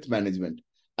on health management।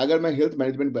 अगर मैं health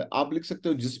management पे, आप लिख सकते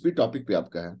हो जिस भी टॉपिक पे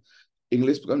आपका है,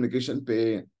 इंग्लिश कम्युनिकेशन पे,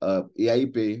 एआई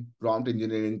पे, प्रॉम्प्ट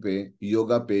इंजीनियरिंग पे,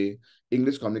 योगा पे,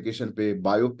 इंग्लिश कम्युनिकेशन पे,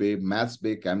 बायो पे, मैथ्स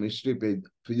पे, केमिस्ट्री पे,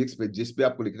 फिजिक्स पे, जिस पे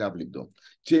आपको लिखना है आप लिख दो,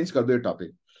 चेंज कर दो ये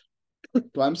topic.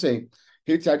 So I'm saying,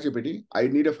 hey ChatGPT, I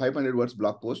need a 500 words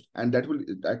blog post, and that will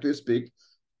actually speak.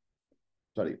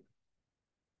 Sorry,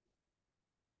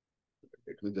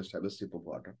 let me just have a sip of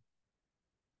water.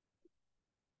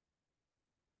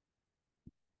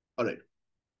 All right.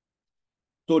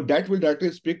 So that will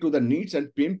directly speak to the needs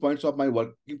and pain points of my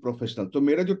working professional। तो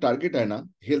मेरा जो target है ना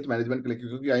health management के लिए,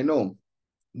 क्योंकि I know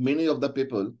many of the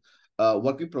people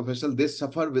working professional they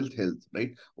suffer with health,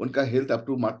 right? उनका health up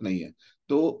to mark नहीं है।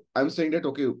 तो I'm saying that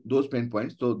okay, those pain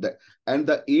points, so that and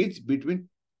the age between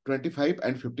 25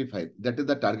 and 55, that is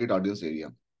the target audience area।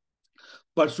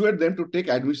 Persuade them to take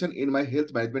admission in my health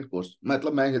management course.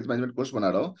 मतलब मैं health management course बना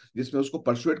रहा हूँ जिसमें उसको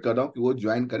persuade कर रहा हूँ कि वो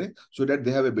ज्वाइन करे, so that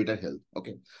they have a better health.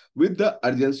 Okay, with the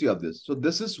urgency of this, so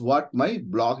this is what my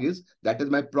blog is, that is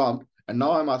my prompt, and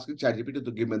now I am asking ChatGPT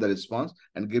to give me the response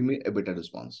and give me a better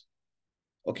response।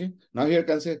 Okay, now here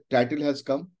can say title has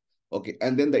come, okay,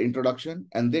 and then the introduction,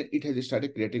 and then it has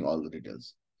started creating all the details।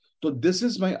 तो this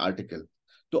is my article।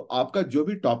 तो आपका जो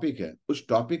भी topic है उस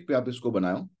topic पे आप इसको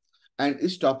बनाओ, एंड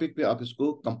इस टॉपिक पे आप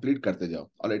इसको कंप्लीट करते जाओ।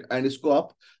 ऑलराइट, एंड इसको आप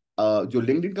जो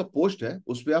लिंक्डइन का पोस्ट है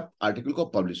उस पे आप आर्टिकल को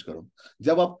पब्लिश करो।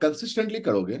 जब आप कंसिस्टेंटली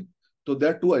करोगे तो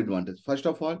there are to advantage. First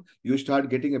of all, you start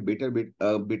getting a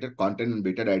better content and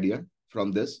better idea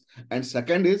from this, and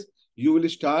second is you will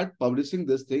start publishing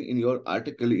this thing in your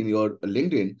article in your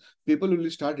LinkedIn, people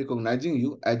will start recognizing you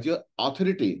as your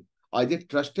authority, as a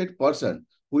trusted person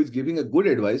who is giving a good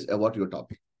advice about your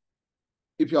topic।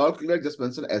 if you are all clear, just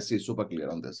mention SC, super clear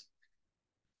on this।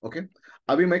 okay,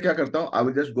 अभी मैं क्या करता हूँ, I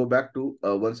will just go back to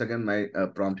once again my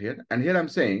prompt here, and here I'm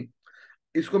saying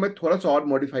इसको मैं थोड़ा सा और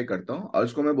मॉडिफाई करता हूँ और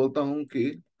इसको मैं बोलता हूँ कि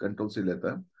कंट्रोल से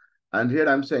लेता है, and here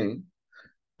I am saying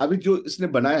अभी जो इसने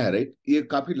बनाया है, राइट, ये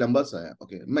काफी लंबा सा है।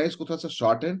 ओके, मैं इसको थोड़ा सा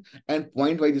short and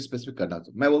point wise specific करना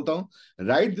चाहता हूं। मैं बोलता हूं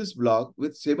right this blog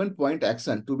with 7 point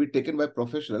action to be taken by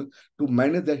professional to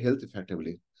manage their health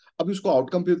effectively. अब इसको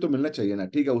आउटकम भी तो मिलना चाहिए ना,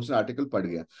 ठीक है, उसने आर्टिकल पढ़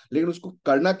गया, लेकिन उसको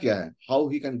करना क्या है, how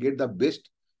he can get the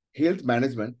best health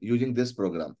management using this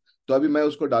programme. तो अभी मैं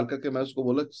उसको डाल करके मैं उसको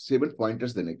बोला 7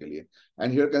 पॉइंटर्स देने के लिए,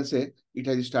 and here can say it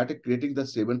has started creating the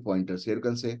 7 pointers. Here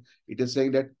can say it is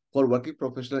saying that for working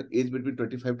professional age between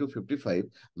 25 to 55,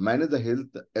 manage the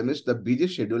health amidst the busy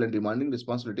schedule and demanding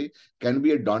responsibility can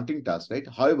be a daunting task, right?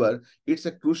 However, it's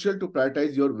a crucial to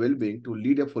prioritize your well-being to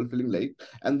lead a fulfilling life।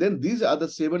 And then these are the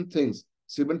 7 things,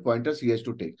 7 pointers he has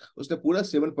to take। उसने पूरा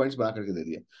 7 points बना करके दे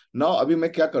दिया। Now अभी मैं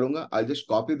क्या करूंगा, I'll just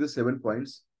copy the 7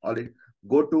 points, or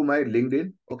go to my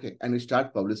LinkedIn, okay, and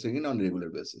start publishing it on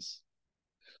regular basis।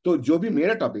 तो जो भी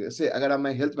मेरा टॉपिक है, से अगर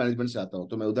मैं हेल्थ मैनेजमेंट से आता हूँ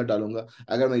तो मैं उधर डालूंगा,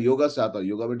 अगर मैं योगा से आता हूँ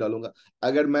योगा में डालूंगा,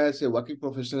 अगर मैं से वर्किंग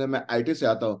प्रोफेशनल है, मैं आईटी से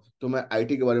आता हूँ तो मैं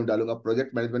आईटी के बारे में डालूंगा,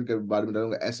 प्रोजेक्ट मैनेजमेंट के बारे में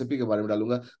डालूंगा, एसएपी के बारे में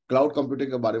डालूंगा, क्लाउड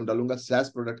कंप्यूटिंग के बारे में डालूंगा, सैस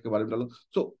प्रोडक्ट के बारे में डालूंगा।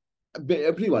 सो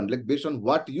everyone, like based on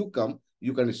what you come,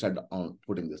 you can start on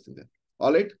putting this thing there।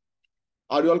 All right,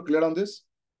 are you all clear on this?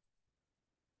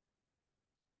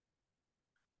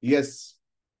 Yes,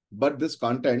 but this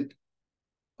content,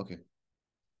 okay,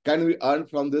 can we earn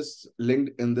from this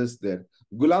linked in this there?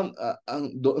 गुलाम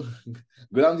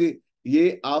गुलाम जी,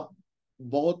 ये आप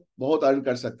बहुत बहुत earn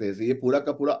कर सकते हैं। ये पूरा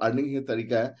का पूरा अर्निंग ही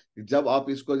तरीका है। जब आप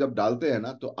इसको जब डालते हैं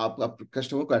ना तो आप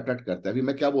कस्टमर को अट्रैक्ट करते हैं। अभी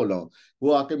मैं क्या बोल रहा हूँ,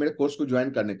 वो आके मेरे कोर्स को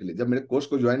ज्वाइन करने के लिए, जब मेरे कोर्स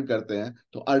को ज्वाइन करते हैं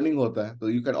तो अर्निंग होता है। तो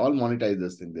you can all monetise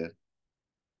this thing there.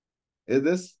 Is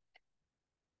this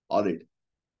all it?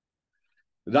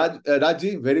 Raj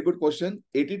ji, very good question.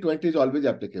 80-20 is always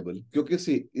applicable, क्योंकि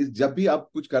सी जब भी आप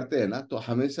कुछ करते हैं ना तो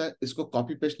हमेशा इसको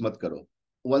कॉपी पेस्ट मत करो।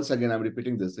 Once again I am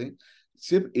repeating this thing,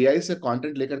 सिर्फ एआई से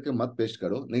कंटेंट लेकर के मत पेस्ट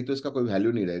करो, नहीं तो इसका कोई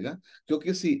वैल्यू नहीं रहेगा।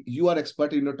 क्योंकि सी you are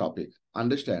expert in your topic,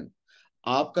 understand,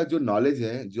 आपका जो नॉलेज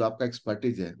है, जो आपका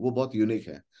एक्सपर्टीज है वो बहुत यूनिक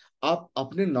है। आप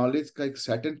अपने नॉलेज का एक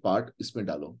सर्टेन पार्ट इसमें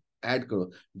डालो, ऐड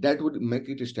करो, that would make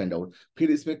it stand out.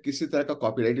 फिर इसमें किसी तरह का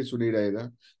कॉपीराइट इशू नहीं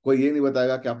रहेगा, कोई ये नहीं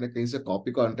बताएगा कि आपने कहीं से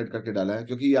कॉपी को अनटेड करके डाला है,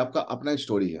 क्योंकि ये आपका अपना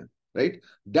स्टोरी है, right?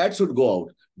 That should go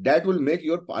out, that will make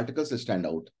your articles stand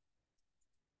out.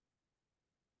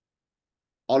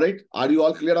 Alright, are you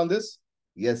all clear on this?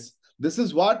 Yes, this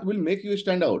is what will make you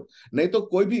stand out. नहीं तो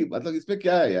कोई भी, मतलब इसमें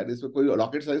क्या है यार, इसमें कोई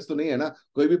रॉकेट साइंस तो नहीं है ना,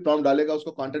 कोई भी प्रॉम्प्ट डालेगा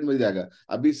उसको कंटेंट मिल जाएगा।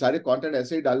 अभी सारे कंटेंट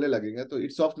ऐसे ही डालने लगेंगे तो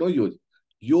it's of no use.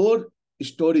 Your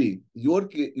story, your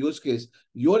use case,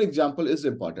 your example is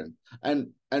important.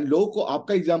 And लोगों को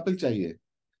आपका एग्जाम्पल चाहिए,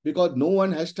 because no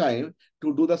one has time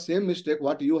to do the same mistake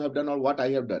what you have done और व्हाट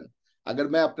आई हैव डन। अगर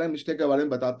मैं अपने mistake के बारे में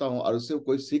बताता हूँ और उससे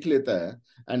कोई सीख लेता है,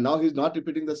 and now he is not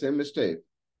repeating the same mistake,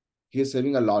 he is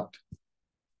saving a lot.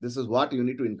 This is what you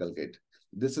need to inculcate.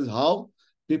 This is how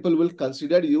people will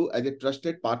consider you as a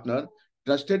trusted partner,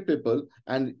 trusted people,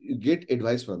 and you get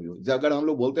advice from you. अगर हम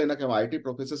लोग बोलते हैं ना कि हम IT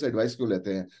professor से advice क्यों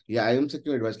लेते हैं या आईएम से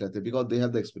क्यों एडवाइस लेते हैं, because they have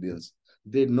the experience,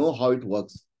 they know how it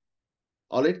works.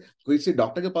 Alright, कोई से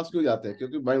डॉक्टर के पास क्यों जाते हैं?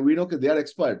 क्योंकि वी नो कि they are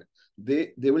expert,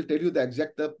 they will tell you the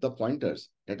exact the pointers.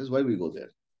 That is why we go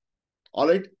there. All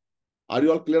right, are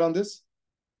you all clear on this?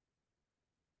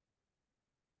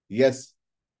 Yes.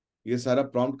 ये सारा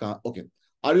प्रॉम्प्ट कहाँ, okay,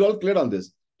 are you all clear on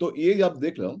this? तो ये आप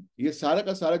देख लो, ये सारा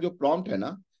का सारा जो प्रॉम्प्ट है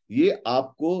ना, ये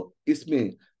आपको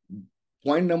इसमें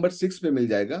पॉइंट नंबर 6 पे मिल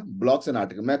जाएगा, ब्लॉग्स एंड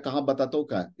आर्टिकल। मैं कहाँ बताता हूँ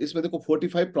कहाँ, इसमें देखो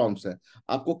 45 प्रॉम्प्ट्स है।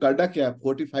 आपको करना क्या है,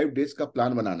 45 डेज का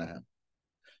प्लान बनाना है।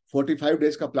 45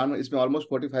 डेज का प्लान, इसमें ऑलमोस्ट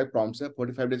 45 प्रॉम्प्ट्स है,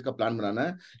 45 डेज का प्लान बनाना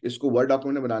है, इसको वर्ड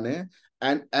डॉक्यूमेंट में बनाने हैं।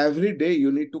 And every day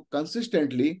you need to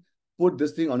consistently put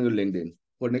this thing on your LinkedIn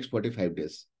for next 45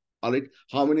 days. Alright,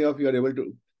 how many of you are able to,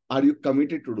 are you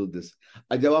committed to do this?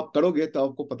 जब आप करोगे तो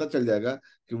आपको पता चल जाएगा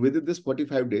कि विद इन दिस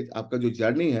 45 डेज आपका जो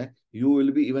जर्नी है, you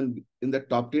will be even in the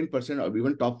top 10% और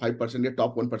इवन टॉप 5% या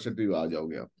टॉप 1% भी आ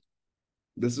जाओगे आप।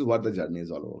 This is what the journey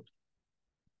is all about.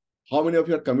 How many of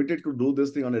you are committed to do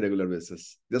this thing on a regular basis?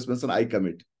 Just mention I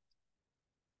commit.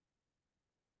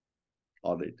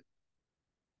 All right.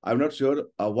 I'm not sure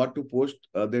what to post,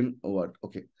 then what.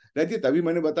 Okay. Rajit, अभी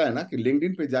मैंने बताया ना कि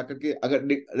LinkedIn पे जाकर के, अगर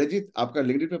रजित आपका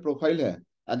लिंक्डइन पे प्रोफाइल है,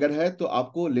 अगर है तो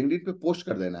आपको लिंक्डइन पे पोस्ट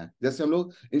कर देना है। जैसे हम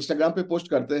लोग इंस्टाग्राम पे पोस्ट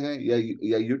करते हैं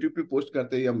या यूट्यूब पे पोस्ट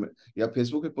करते हैं या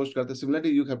फेसबुक पे पोस्ट करते हैं, similarly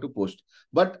you have to post,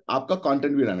 but आपका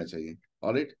कंटेंट भी रहना चाहिए।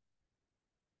 Alright,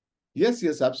 yes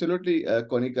yes absolutely,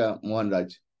 Konika Mohan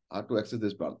Raj, how to access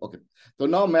this problem. Okay, तो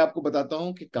नाउ मैं आपको बताता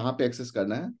हूँ कि कहाँ पे एक्सेस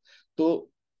करना है।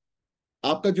 तो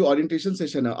आपका जो ओरिएंटेशन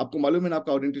सेशन है, आपको मालूम है ना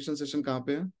आपका ओरिएंटेशन सेशन कहाँ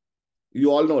पे है?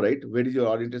 You all know right, where is your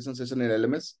orientation session in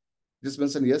LMS? Just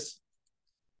mention yes.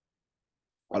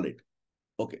 Alright,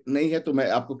 okay, नहीं है तो मैं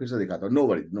आपको फिर से दिखाता हूँ। No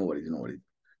worries, no worries, no worries,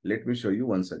 let me show you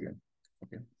once again.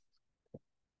 Okay,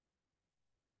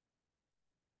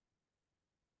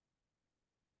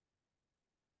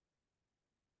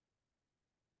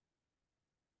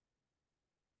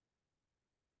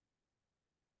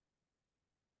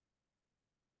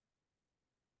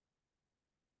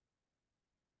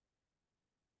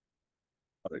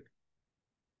 alright,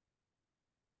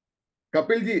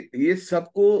 Kapil ji, ये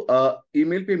सबको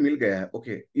ईमेल पे मिल गया है।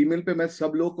 ओके, ईमेल पे मैं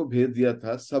सब लोग को भेज दिया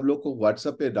था, सब लोग को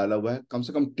व्हाट्सएप पे डाला हुआ है, कम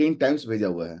से कम 10 टाइम्स भेजा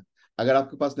हुआ है। अगर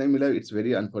आपके पास नहीं मिला, इट्स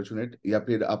वेरी अनफॉर्चुनेट, या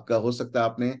फिर आपका हो सकता है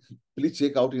आपने, please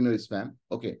check out in your spam.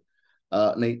 Okay,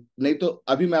 नहीं नहीं तो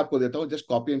अभी मैं आपको देता हूँ, just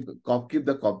copy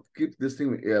keep this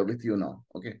thing with you now.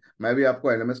 Okay, मैं भी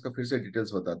आपको एलएमएस का फिर से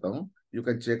डिटेल्स बताता हूँ, you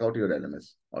can check out your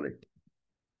LMS. Alright,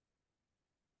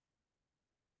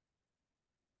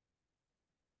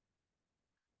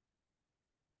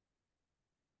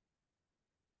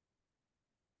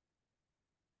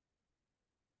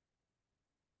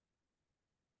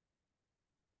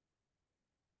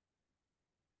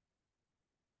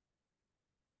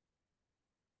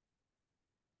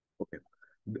 okay,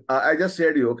 I just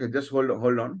shared you. Okay, just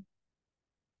hold on.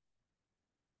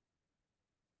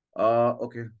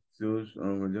 Okay, choose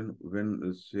version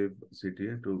when save city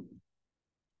to.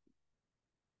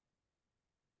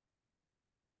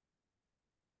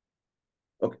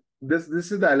 Okay, this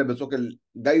is the LMS. Okay,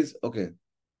 guys. Okay,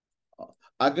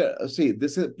 अगर see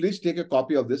this is, please take a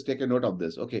copy of this, take a note of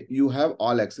this. Okay, you have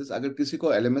all access. अगर किसी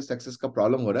को LMS access का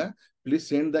problem हो रहा है, please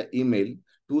send the email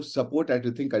to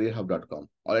support@rethinkcareerhub.com।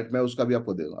 और मैं उसका भी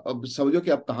आपको दूंगा। अब समझो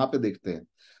कि आप कहाँ पे देखते हैं।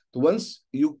 तो once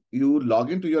you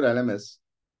log into your LMS,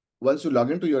 once you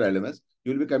log into your LMS,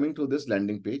 you will be coming to this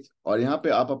landing page, और यहाँ पे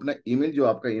आप अपना ईमेल, जो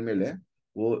आपका ईमेल है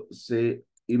वो से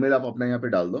ईमेल आप अपना यहाँ पे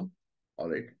डाल दो।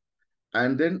 Alright,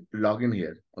 and then log in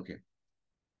here. Okay,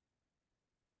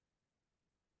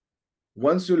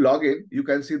 once you log in, you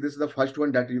can see this is the first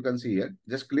one that you can see here.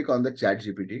 Just click on the chat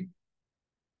GPT.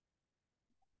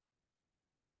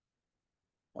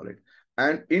 Alright,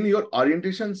 and in your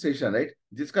orientation session, right,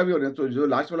 जिसका भी तो जो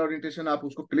last वाला orientation आप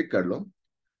उसको click कर लो,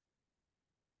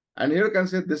 and here can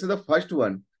say this is the first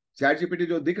one. Chat GPT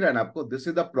जो दिख रहा है ना आपको, this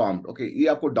is the prompt. Okay, ये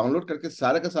आपको डाउनलोड करके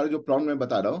सारा का सारा जो प्रॉम्प्ट मैं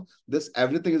बता रहा हूँ, this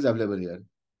everything is available here.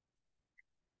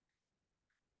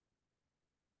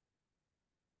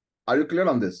 Are you clear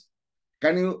on this?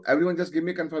 Can you, everyone, just give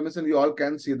me confirmation you all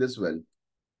can see this well?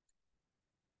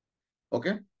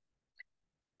 Okay.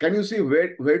 Can you see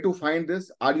where to find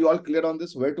this? Are you all clear on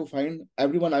this? Where to find?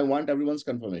 Everyone, I want everyone's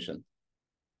confirmation.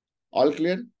 All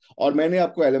clear? और मैंने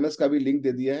आपको LMS का भी link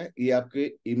दे दिया है, ये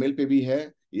आपके email पे भी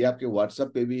है, ये आपके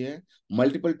व्हाट्सएप पे भी है।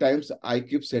 Multiple times I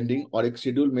keep sending, और एक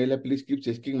शेड्यूल मेल है, please keep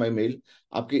checking my mail.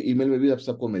 आपके ईमेल में भी अब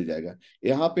सबको मिल जाएगा।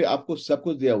 यहाँ पे आपको सब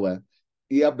कुछ दिया हुआ है,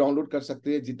 ये आप डाउनलोड कर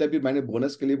सकते हैं। जितना भी मैंने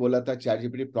बोनस के लिए बोला था, chat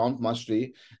GPT prompt mastery,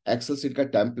 Excel seat का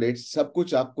टेम्पलेट, सब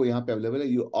कुछ आपको यहाँ पे अवेलेबल है।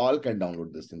 You all can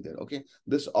download this thing there. Okay,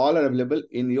 this all are available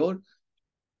in your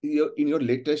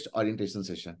latest orientation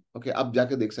session. Okay, आप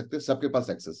जाके देख सकते हैं, सबके पास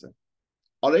एक्सेस है।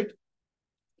 ऑलराइट,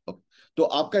 तो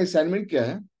आपका असाइनमेंट क्या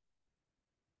है?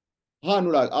 हाँ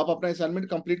अनुराग, आप अपना असाइनमेंट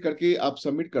कंप्लीट करके आप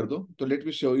सबमिट कर दो। तो let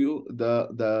me show you the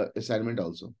assignment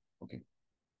also. Okay,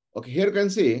 okay, here can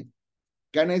see,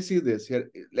 can I see this here?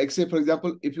 Like say for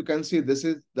example, if you can see this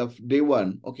is the day one,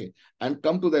 okay, and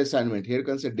come to the assignment. Here you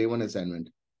can say day one assignment.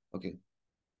 Okay,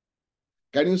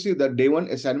 can you see the day one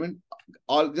assignment?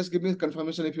 All just give me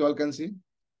confirmation if you all can see.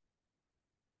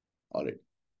 All right,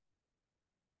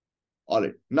 all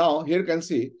right. Now here you can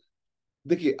see,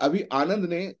 देखिए अभी आनंद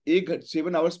ने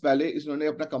 7 hours पहले इन्होंने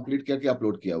अपना complete करके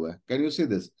upload किया हुआ है। Can you see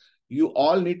this? You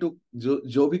all need to,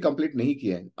 जो भी कंप्लीट नहीं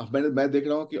किया है, अब मैं देख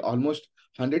रहा हूँ कि ऑलमोस्ट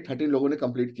 113 लोगों ने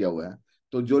कंप्लीट किया हुआ है।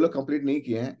 तो जो लोग कंप्लीट नहीं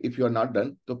किए हैं, if you are not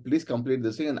done, तो please complete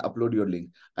this thing and upload your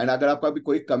link. And अगर आपका भी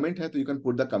कोई कमेंट है तो you can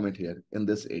put the comment here in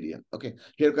this area. Okay,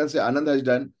 here can say Anand has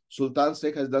done, Sultan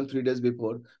Sheikh has done 3 days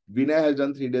before, Vinay has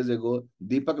done 3 days ago,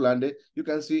 Deepak Lande, you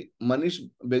can see Manish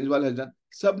Benjwal has done.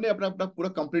 सब ने अपना अपना पूरा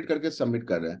complete करके submit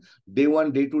कर रहे हैं, day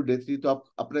 1, day 2, day 3। तो आप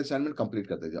अपना असाइनमेंट कंप्लीट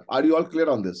करते जाओ। Are you all clear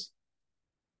on this?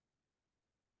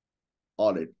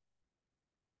 All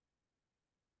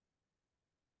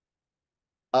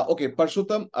okay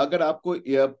परशुतम, अगर आपको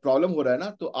प्रॉब्लम हो रहा है ना,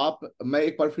 तो आप, मैं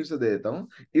एक बार फिर से दे देता हूं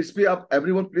इस पे। आप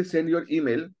everyone please send your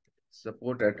email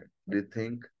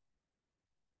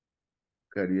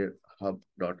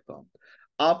support@rethinkcareerhub.com।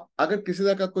 आप अगर किसी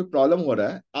तरह का कोई प्रॉब्लम हो रहा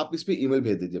है, आप इस पे ईमेल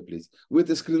भेज दीजिए प्लीज,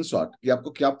 विथ स्क्रीनशॉट कि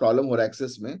आपको क्या प्रॉब्लम हो रहा है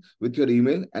एक्सेस में, with your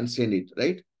email and send it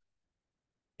right.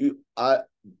 you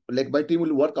like my team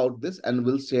will work out this and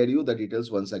will share you the details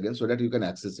once again so that you can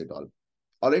access it all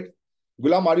right?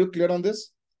 Gulam, are you clear on this?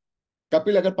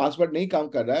 Kapil, अगर password नहीं काम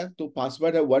कर रहा है तो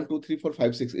password है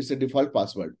 123456, it's a default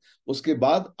password. उसके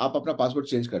बाद आप अपना पासवर्ड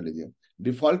चेंज कर लीजिए।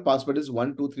 Default password is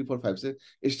 123456।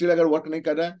 स्टिल अगर वर्क नहीं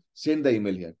कर रहा है, send the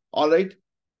email here. All right,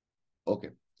 okay,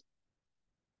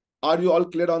 are you all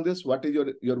clear on this? What is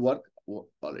your work?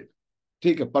 All right,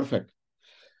 ठीक है, perfect.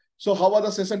 So how was the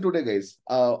session today guys?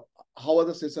 How was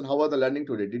the session? How was the learning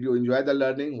today? Did you enjoy the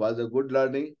learning? Was a good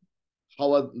learning? How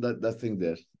was the thing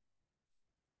there?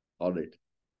 All right,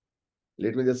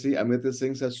 let me just see. Amit is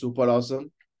saying says super awesome.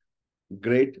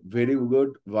 Great, very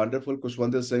good, wonderful.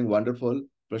 Kushwant is saying wonderful.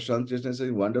 Prashant Krishna is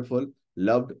saying wonderful.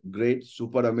 Loved, great,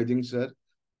 super amazing, sir.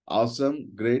 Awesome,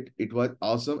 great. It was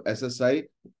awesome. SSI,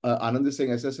 Anand is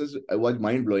saying SSS was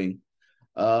mind blowing.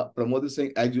 Pramod is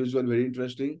saying as usual, very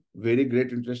interesting, very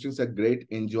great, interesting, sir. Great,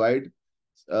 enjoyed.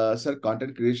 Sir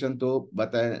content creation तो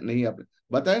बताया नहीं आपने?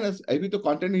 बताया ना अभी तो,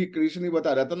 content creation ही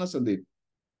बता रहा था ना संदीप।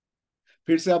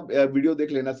 फिर से आप वीडियो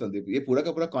देख लेना संदीप, ये पूरा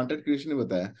का पूरा कंटेंट क्रिएशन ही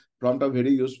बताया। Prompt are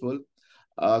very useful.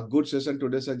 Good session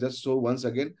today sir, just show once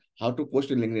again how to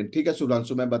post in LinkedIn. ठीक है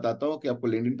शुभ्रांशु, मैं बताता हूँ कि आपको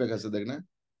लिंक्डइन पे कैसे देखना है।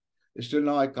 Still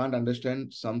now I can't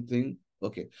understand something.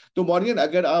 Okay, तो मॉरियन,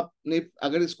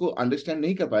 अगर इसको अंडरस्टैंड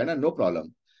नहीं कर पाए ना, नो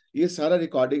प्रॉब्लम, ये सारा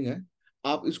रिकॉर्डिंग है।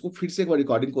 आप इसको फिर से एक बार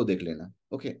रिकॉर्डिंग को देख लेना।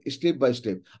 ओके, स्टेप बाय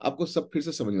स्टेप आपको सब फिर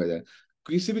से समझ में आ जाएगा।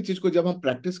 किसी भी चीज को जब हम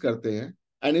प्रैक्टिस करते हैं,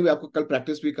 एनीवे आपको कल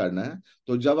प्रैक्टिस भी करना है,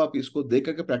 तो जब आप इसको देख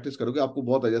करके प्रैक्टिस करोगे, आपको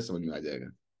बहुत अच्छा समझ में आ जाएगा।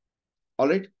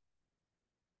 Alright,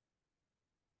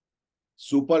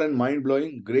 super and mind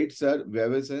blowing, great sir,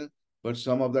 very sir. But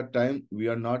some of the time we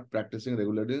are not practicing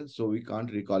regularly, so we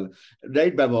can't recall.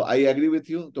 Right, Babu, I agree with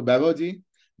you. तो Babu जी,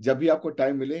 जब भी आपको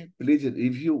टाइम मिले, please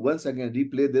review once again,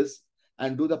 replay this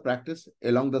and do the practice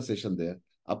along the session there.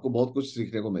 आपको बहुत कुछ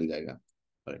सीखने को मिल जाएगा।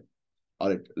 Alright,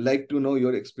 alright. Like to know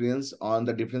your experience on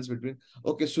the difference between.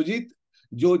 Okay, Sujit,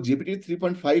 जो GPT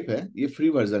 3.5 है, ये फ्री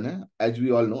वर्जन है, as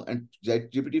we all know, and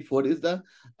GPT 4 is the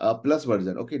plus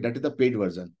version. Okay, that is the paid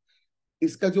version.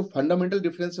 इसका जो fundamental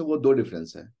difference है वो दो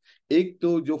difference है। एक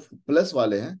तो जो प्लस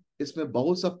वाले हैं, इसमें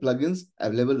बहुत सा प्लगइन्स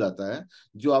अवेलेबल रहता है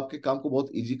जो आपके काम को बहुत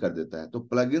इजी कर देता है। तो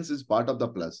plugins is part of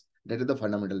the plus, that is the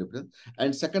fundamental difference.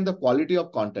 And second, the quality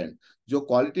of content. जो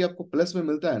क्वालिटी आपको प्लस में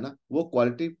मिलता है ना, वो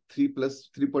क्वालिटी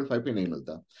 3+3.5 पे नहीं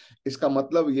मिलता। इसका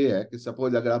मतलब ये है कि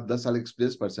सपोज अगर आप 10 साल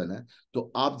एक्सपीरियंस पर्सन है,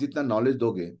 तो आप जितना नॉलेज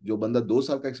दोगे, जो बंदा 2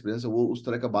 साल का एक्सपीरियंस है वो उस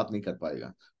तरह का बात नहीं कर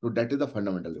पाएगा। तो that is the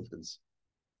fundamental difference.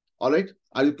 Alright,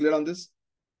 are you clear on this?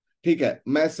 ठीक है,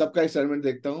 मैं सबका असाइनमेंट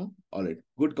देखता हूँ। Alright,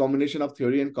 good combination of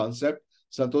theory and concept.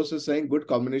 Santosh is saying good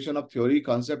combination of theory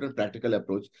concept and practical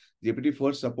approach.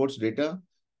 GPT-4 supports data.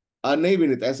 नहीं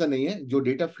विनीत, ऐसा नहीं है। जो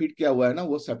डेटा फीड किया हुआ है ना,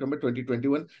 वो सितंबर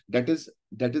 2021, that is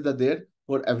the there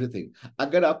for everything.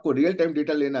 अगर आपको रियल टाइम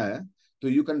डेटा लेना है, तो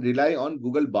you can rely on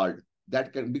Google Bard.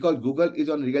 That can, because Google is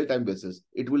on real time basis,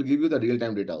 it will give you the real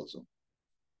time data also.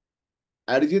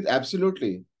 Arijit,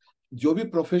 absolutely. जो भी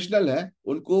professional है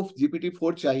उनको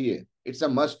GPT-4 चाहिए, it's a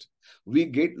must. We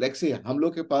get like से हम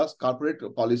लोग के पास corporate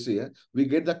policy है, we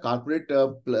get the corporate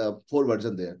 4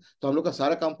 version there, तो हम लोग का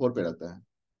सारा काम 4 पे रहता है।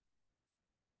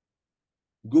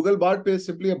 गूगल बार्ड पे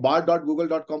सिंपली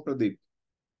bar.google.com, प्रदीप।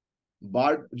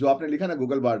 बार्ड जो आपने लिखा ना,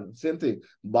 Google Bard, same thing,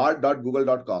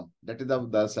 bar.google.com, that is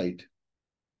the site.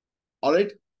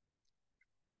 Alright,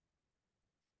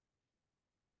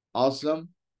 awesome.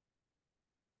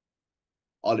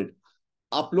 Alright,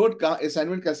 upload का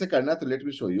असाइनमेंट कैसे करना है, तो let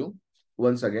me show you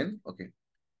once again. Okay,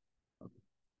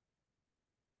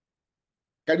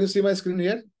 can you see my screen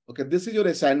here? Okay, this is your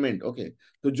assignment. Okay,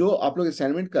 तो जो आप लोग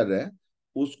assignment कर रहे हैं,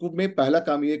 उसको में पहला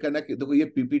काम ये करना कि देखो ये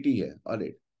पीपीटी है।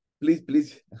 Alright, please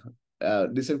please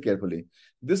listen carefully.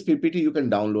 This PPT you can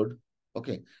download.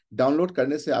 Okay, download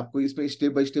करने से आपको इसमें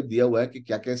स्टेप बाय स्टेप दिया हुआ है कि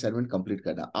क्या क्या असाइनमेंट कंप्लीट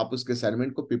करना। आप उसके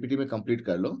असाइनमेंट को पीपीटी में कंप्लीट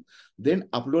कर लो, then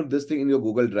upload this thing in your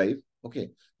Google drive. Okay,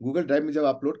 Google drive में जब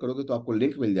अपलोड करोगे तो आपको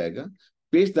लिंक मिल जाएगा।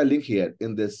 Paste the link here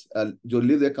in this, जो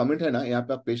लीव द कमेंट है ना, यहाँ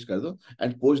पे आप पेस्ट कर दो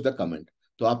एंड पोस्ट द कमेंट।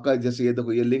 तो आपका जैसे ये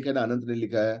देखो, ये लिंक है ना, अनंत ने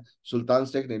लिखा है, सुल्तान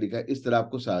स्टेक ने लिखा है, इस तरह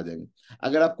आपको आ जाएंगे।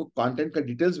 अगर आपको कंटेंट का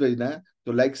डिटेल्स भेजना है,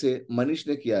 तो लाइक से मनीष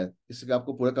ने किया है, इससे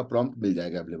आपको पूरा का प्रॉम्प्ट मिल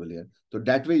जाएगा अवेलेबल हियर। तो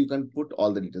that way you can put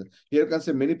all the details here. Can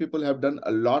say many people have done a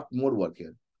lot more work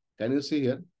here. Can you see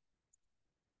here?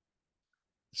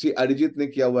 सी अरिजीत ने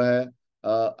किया हुआ है,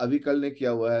 अविकल ने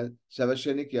किया हुआ है,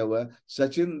 सवश्य ने किया हुआ है,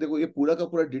 सचिन देखो ये पूरा का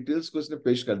पूरा डिटेल्स को इसने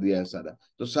पेश कर दिया है सारा।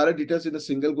 तो सारा details in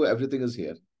single go, everything is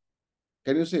here.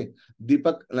 Can you see?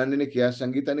 दीपक लांडे ने किया,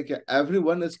 संगीता ने किया, every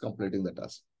one is completing the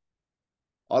task.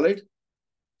 Alright,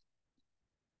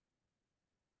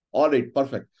 alright,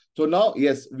 perfect. So now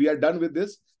yes, we are done with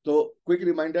this. तो क्विक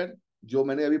रिमाइंडर, जो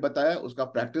मैंने अभी बताया उसका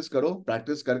प्रैक्टिस करो।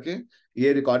 प्रैक्टिस करके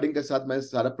ये रिकॉर्डिंग के साथ मैं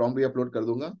सारा प्रॉम्प्ट भी अपलोड कर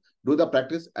दूंगा। Do the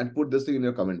practice and put this thing in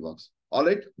your comment box.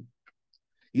 Alright,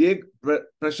 ये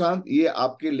प्रशांत, ये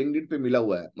आपके लिंक्डइन पे मिला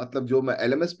हुआ है, मतलब जो मैं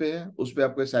एलएमएस पे है उस पे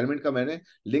आपको असाइनमेंट का मैंने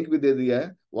लिंक भी दे दिया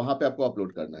है, वहां पे आपको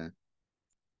अपलोड करना है।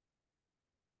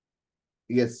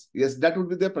 Yes yes, that would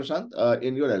be there Prashant,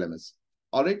 in your LMS.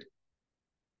 Alright,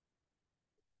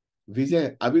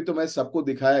 विजय, अभी तो मैं सबको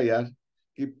दिखाया यार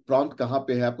कि प्रॉम्प्ट कहाँ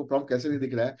पे है। आपको प्रॉम्प्ट कैसे नहीं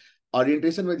दिख रहा है?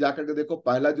 ओरिएंटेशन में जाकर के देखो,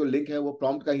 पहला जो लिंक है वो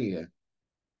प्रॉम्प्ट का ही है।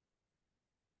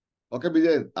 ओके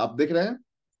विजय, आप देख रहे हैं?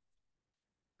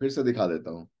 फिर से दिखा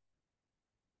देता हूँ।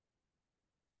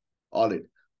 ऑल राइट,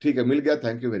 ठीक है, मिल गया।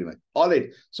 Thank you very much. All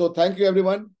right, so thank you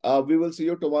everyone. We will see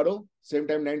you tomorrow same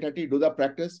time 9:30। Do the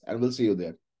practice and will see you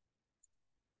there.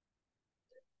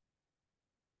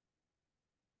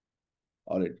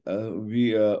 All right. We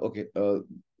okay.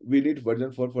 We need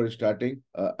version 4 for starting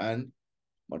and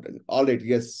monetizing. All right.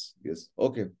 Yes. Yes.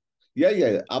 Okay. या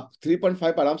आप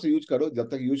 3.5 आराम से use करो, जब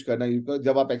तक use करना use करो।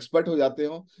 जब आप एक्सपर्ट हो जाते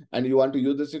हो and you want to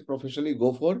use this professionally,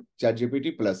 go for chat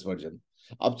GPT plus version.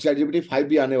 अब चैट जीपीटी 5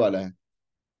 भी आने वाला है।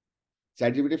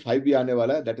 चैट जीपीटी 5 भी आने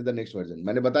वाला है, that is the next version.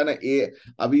 मैंने बताया ना, ए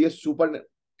अभी ये सुपर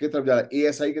की तरफ जा रहा है,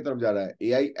 ASI की तरफ जा रहा है,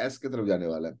 AIS की तरफ जाने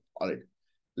वाला है। Alright,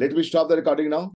 let me stop the recording now.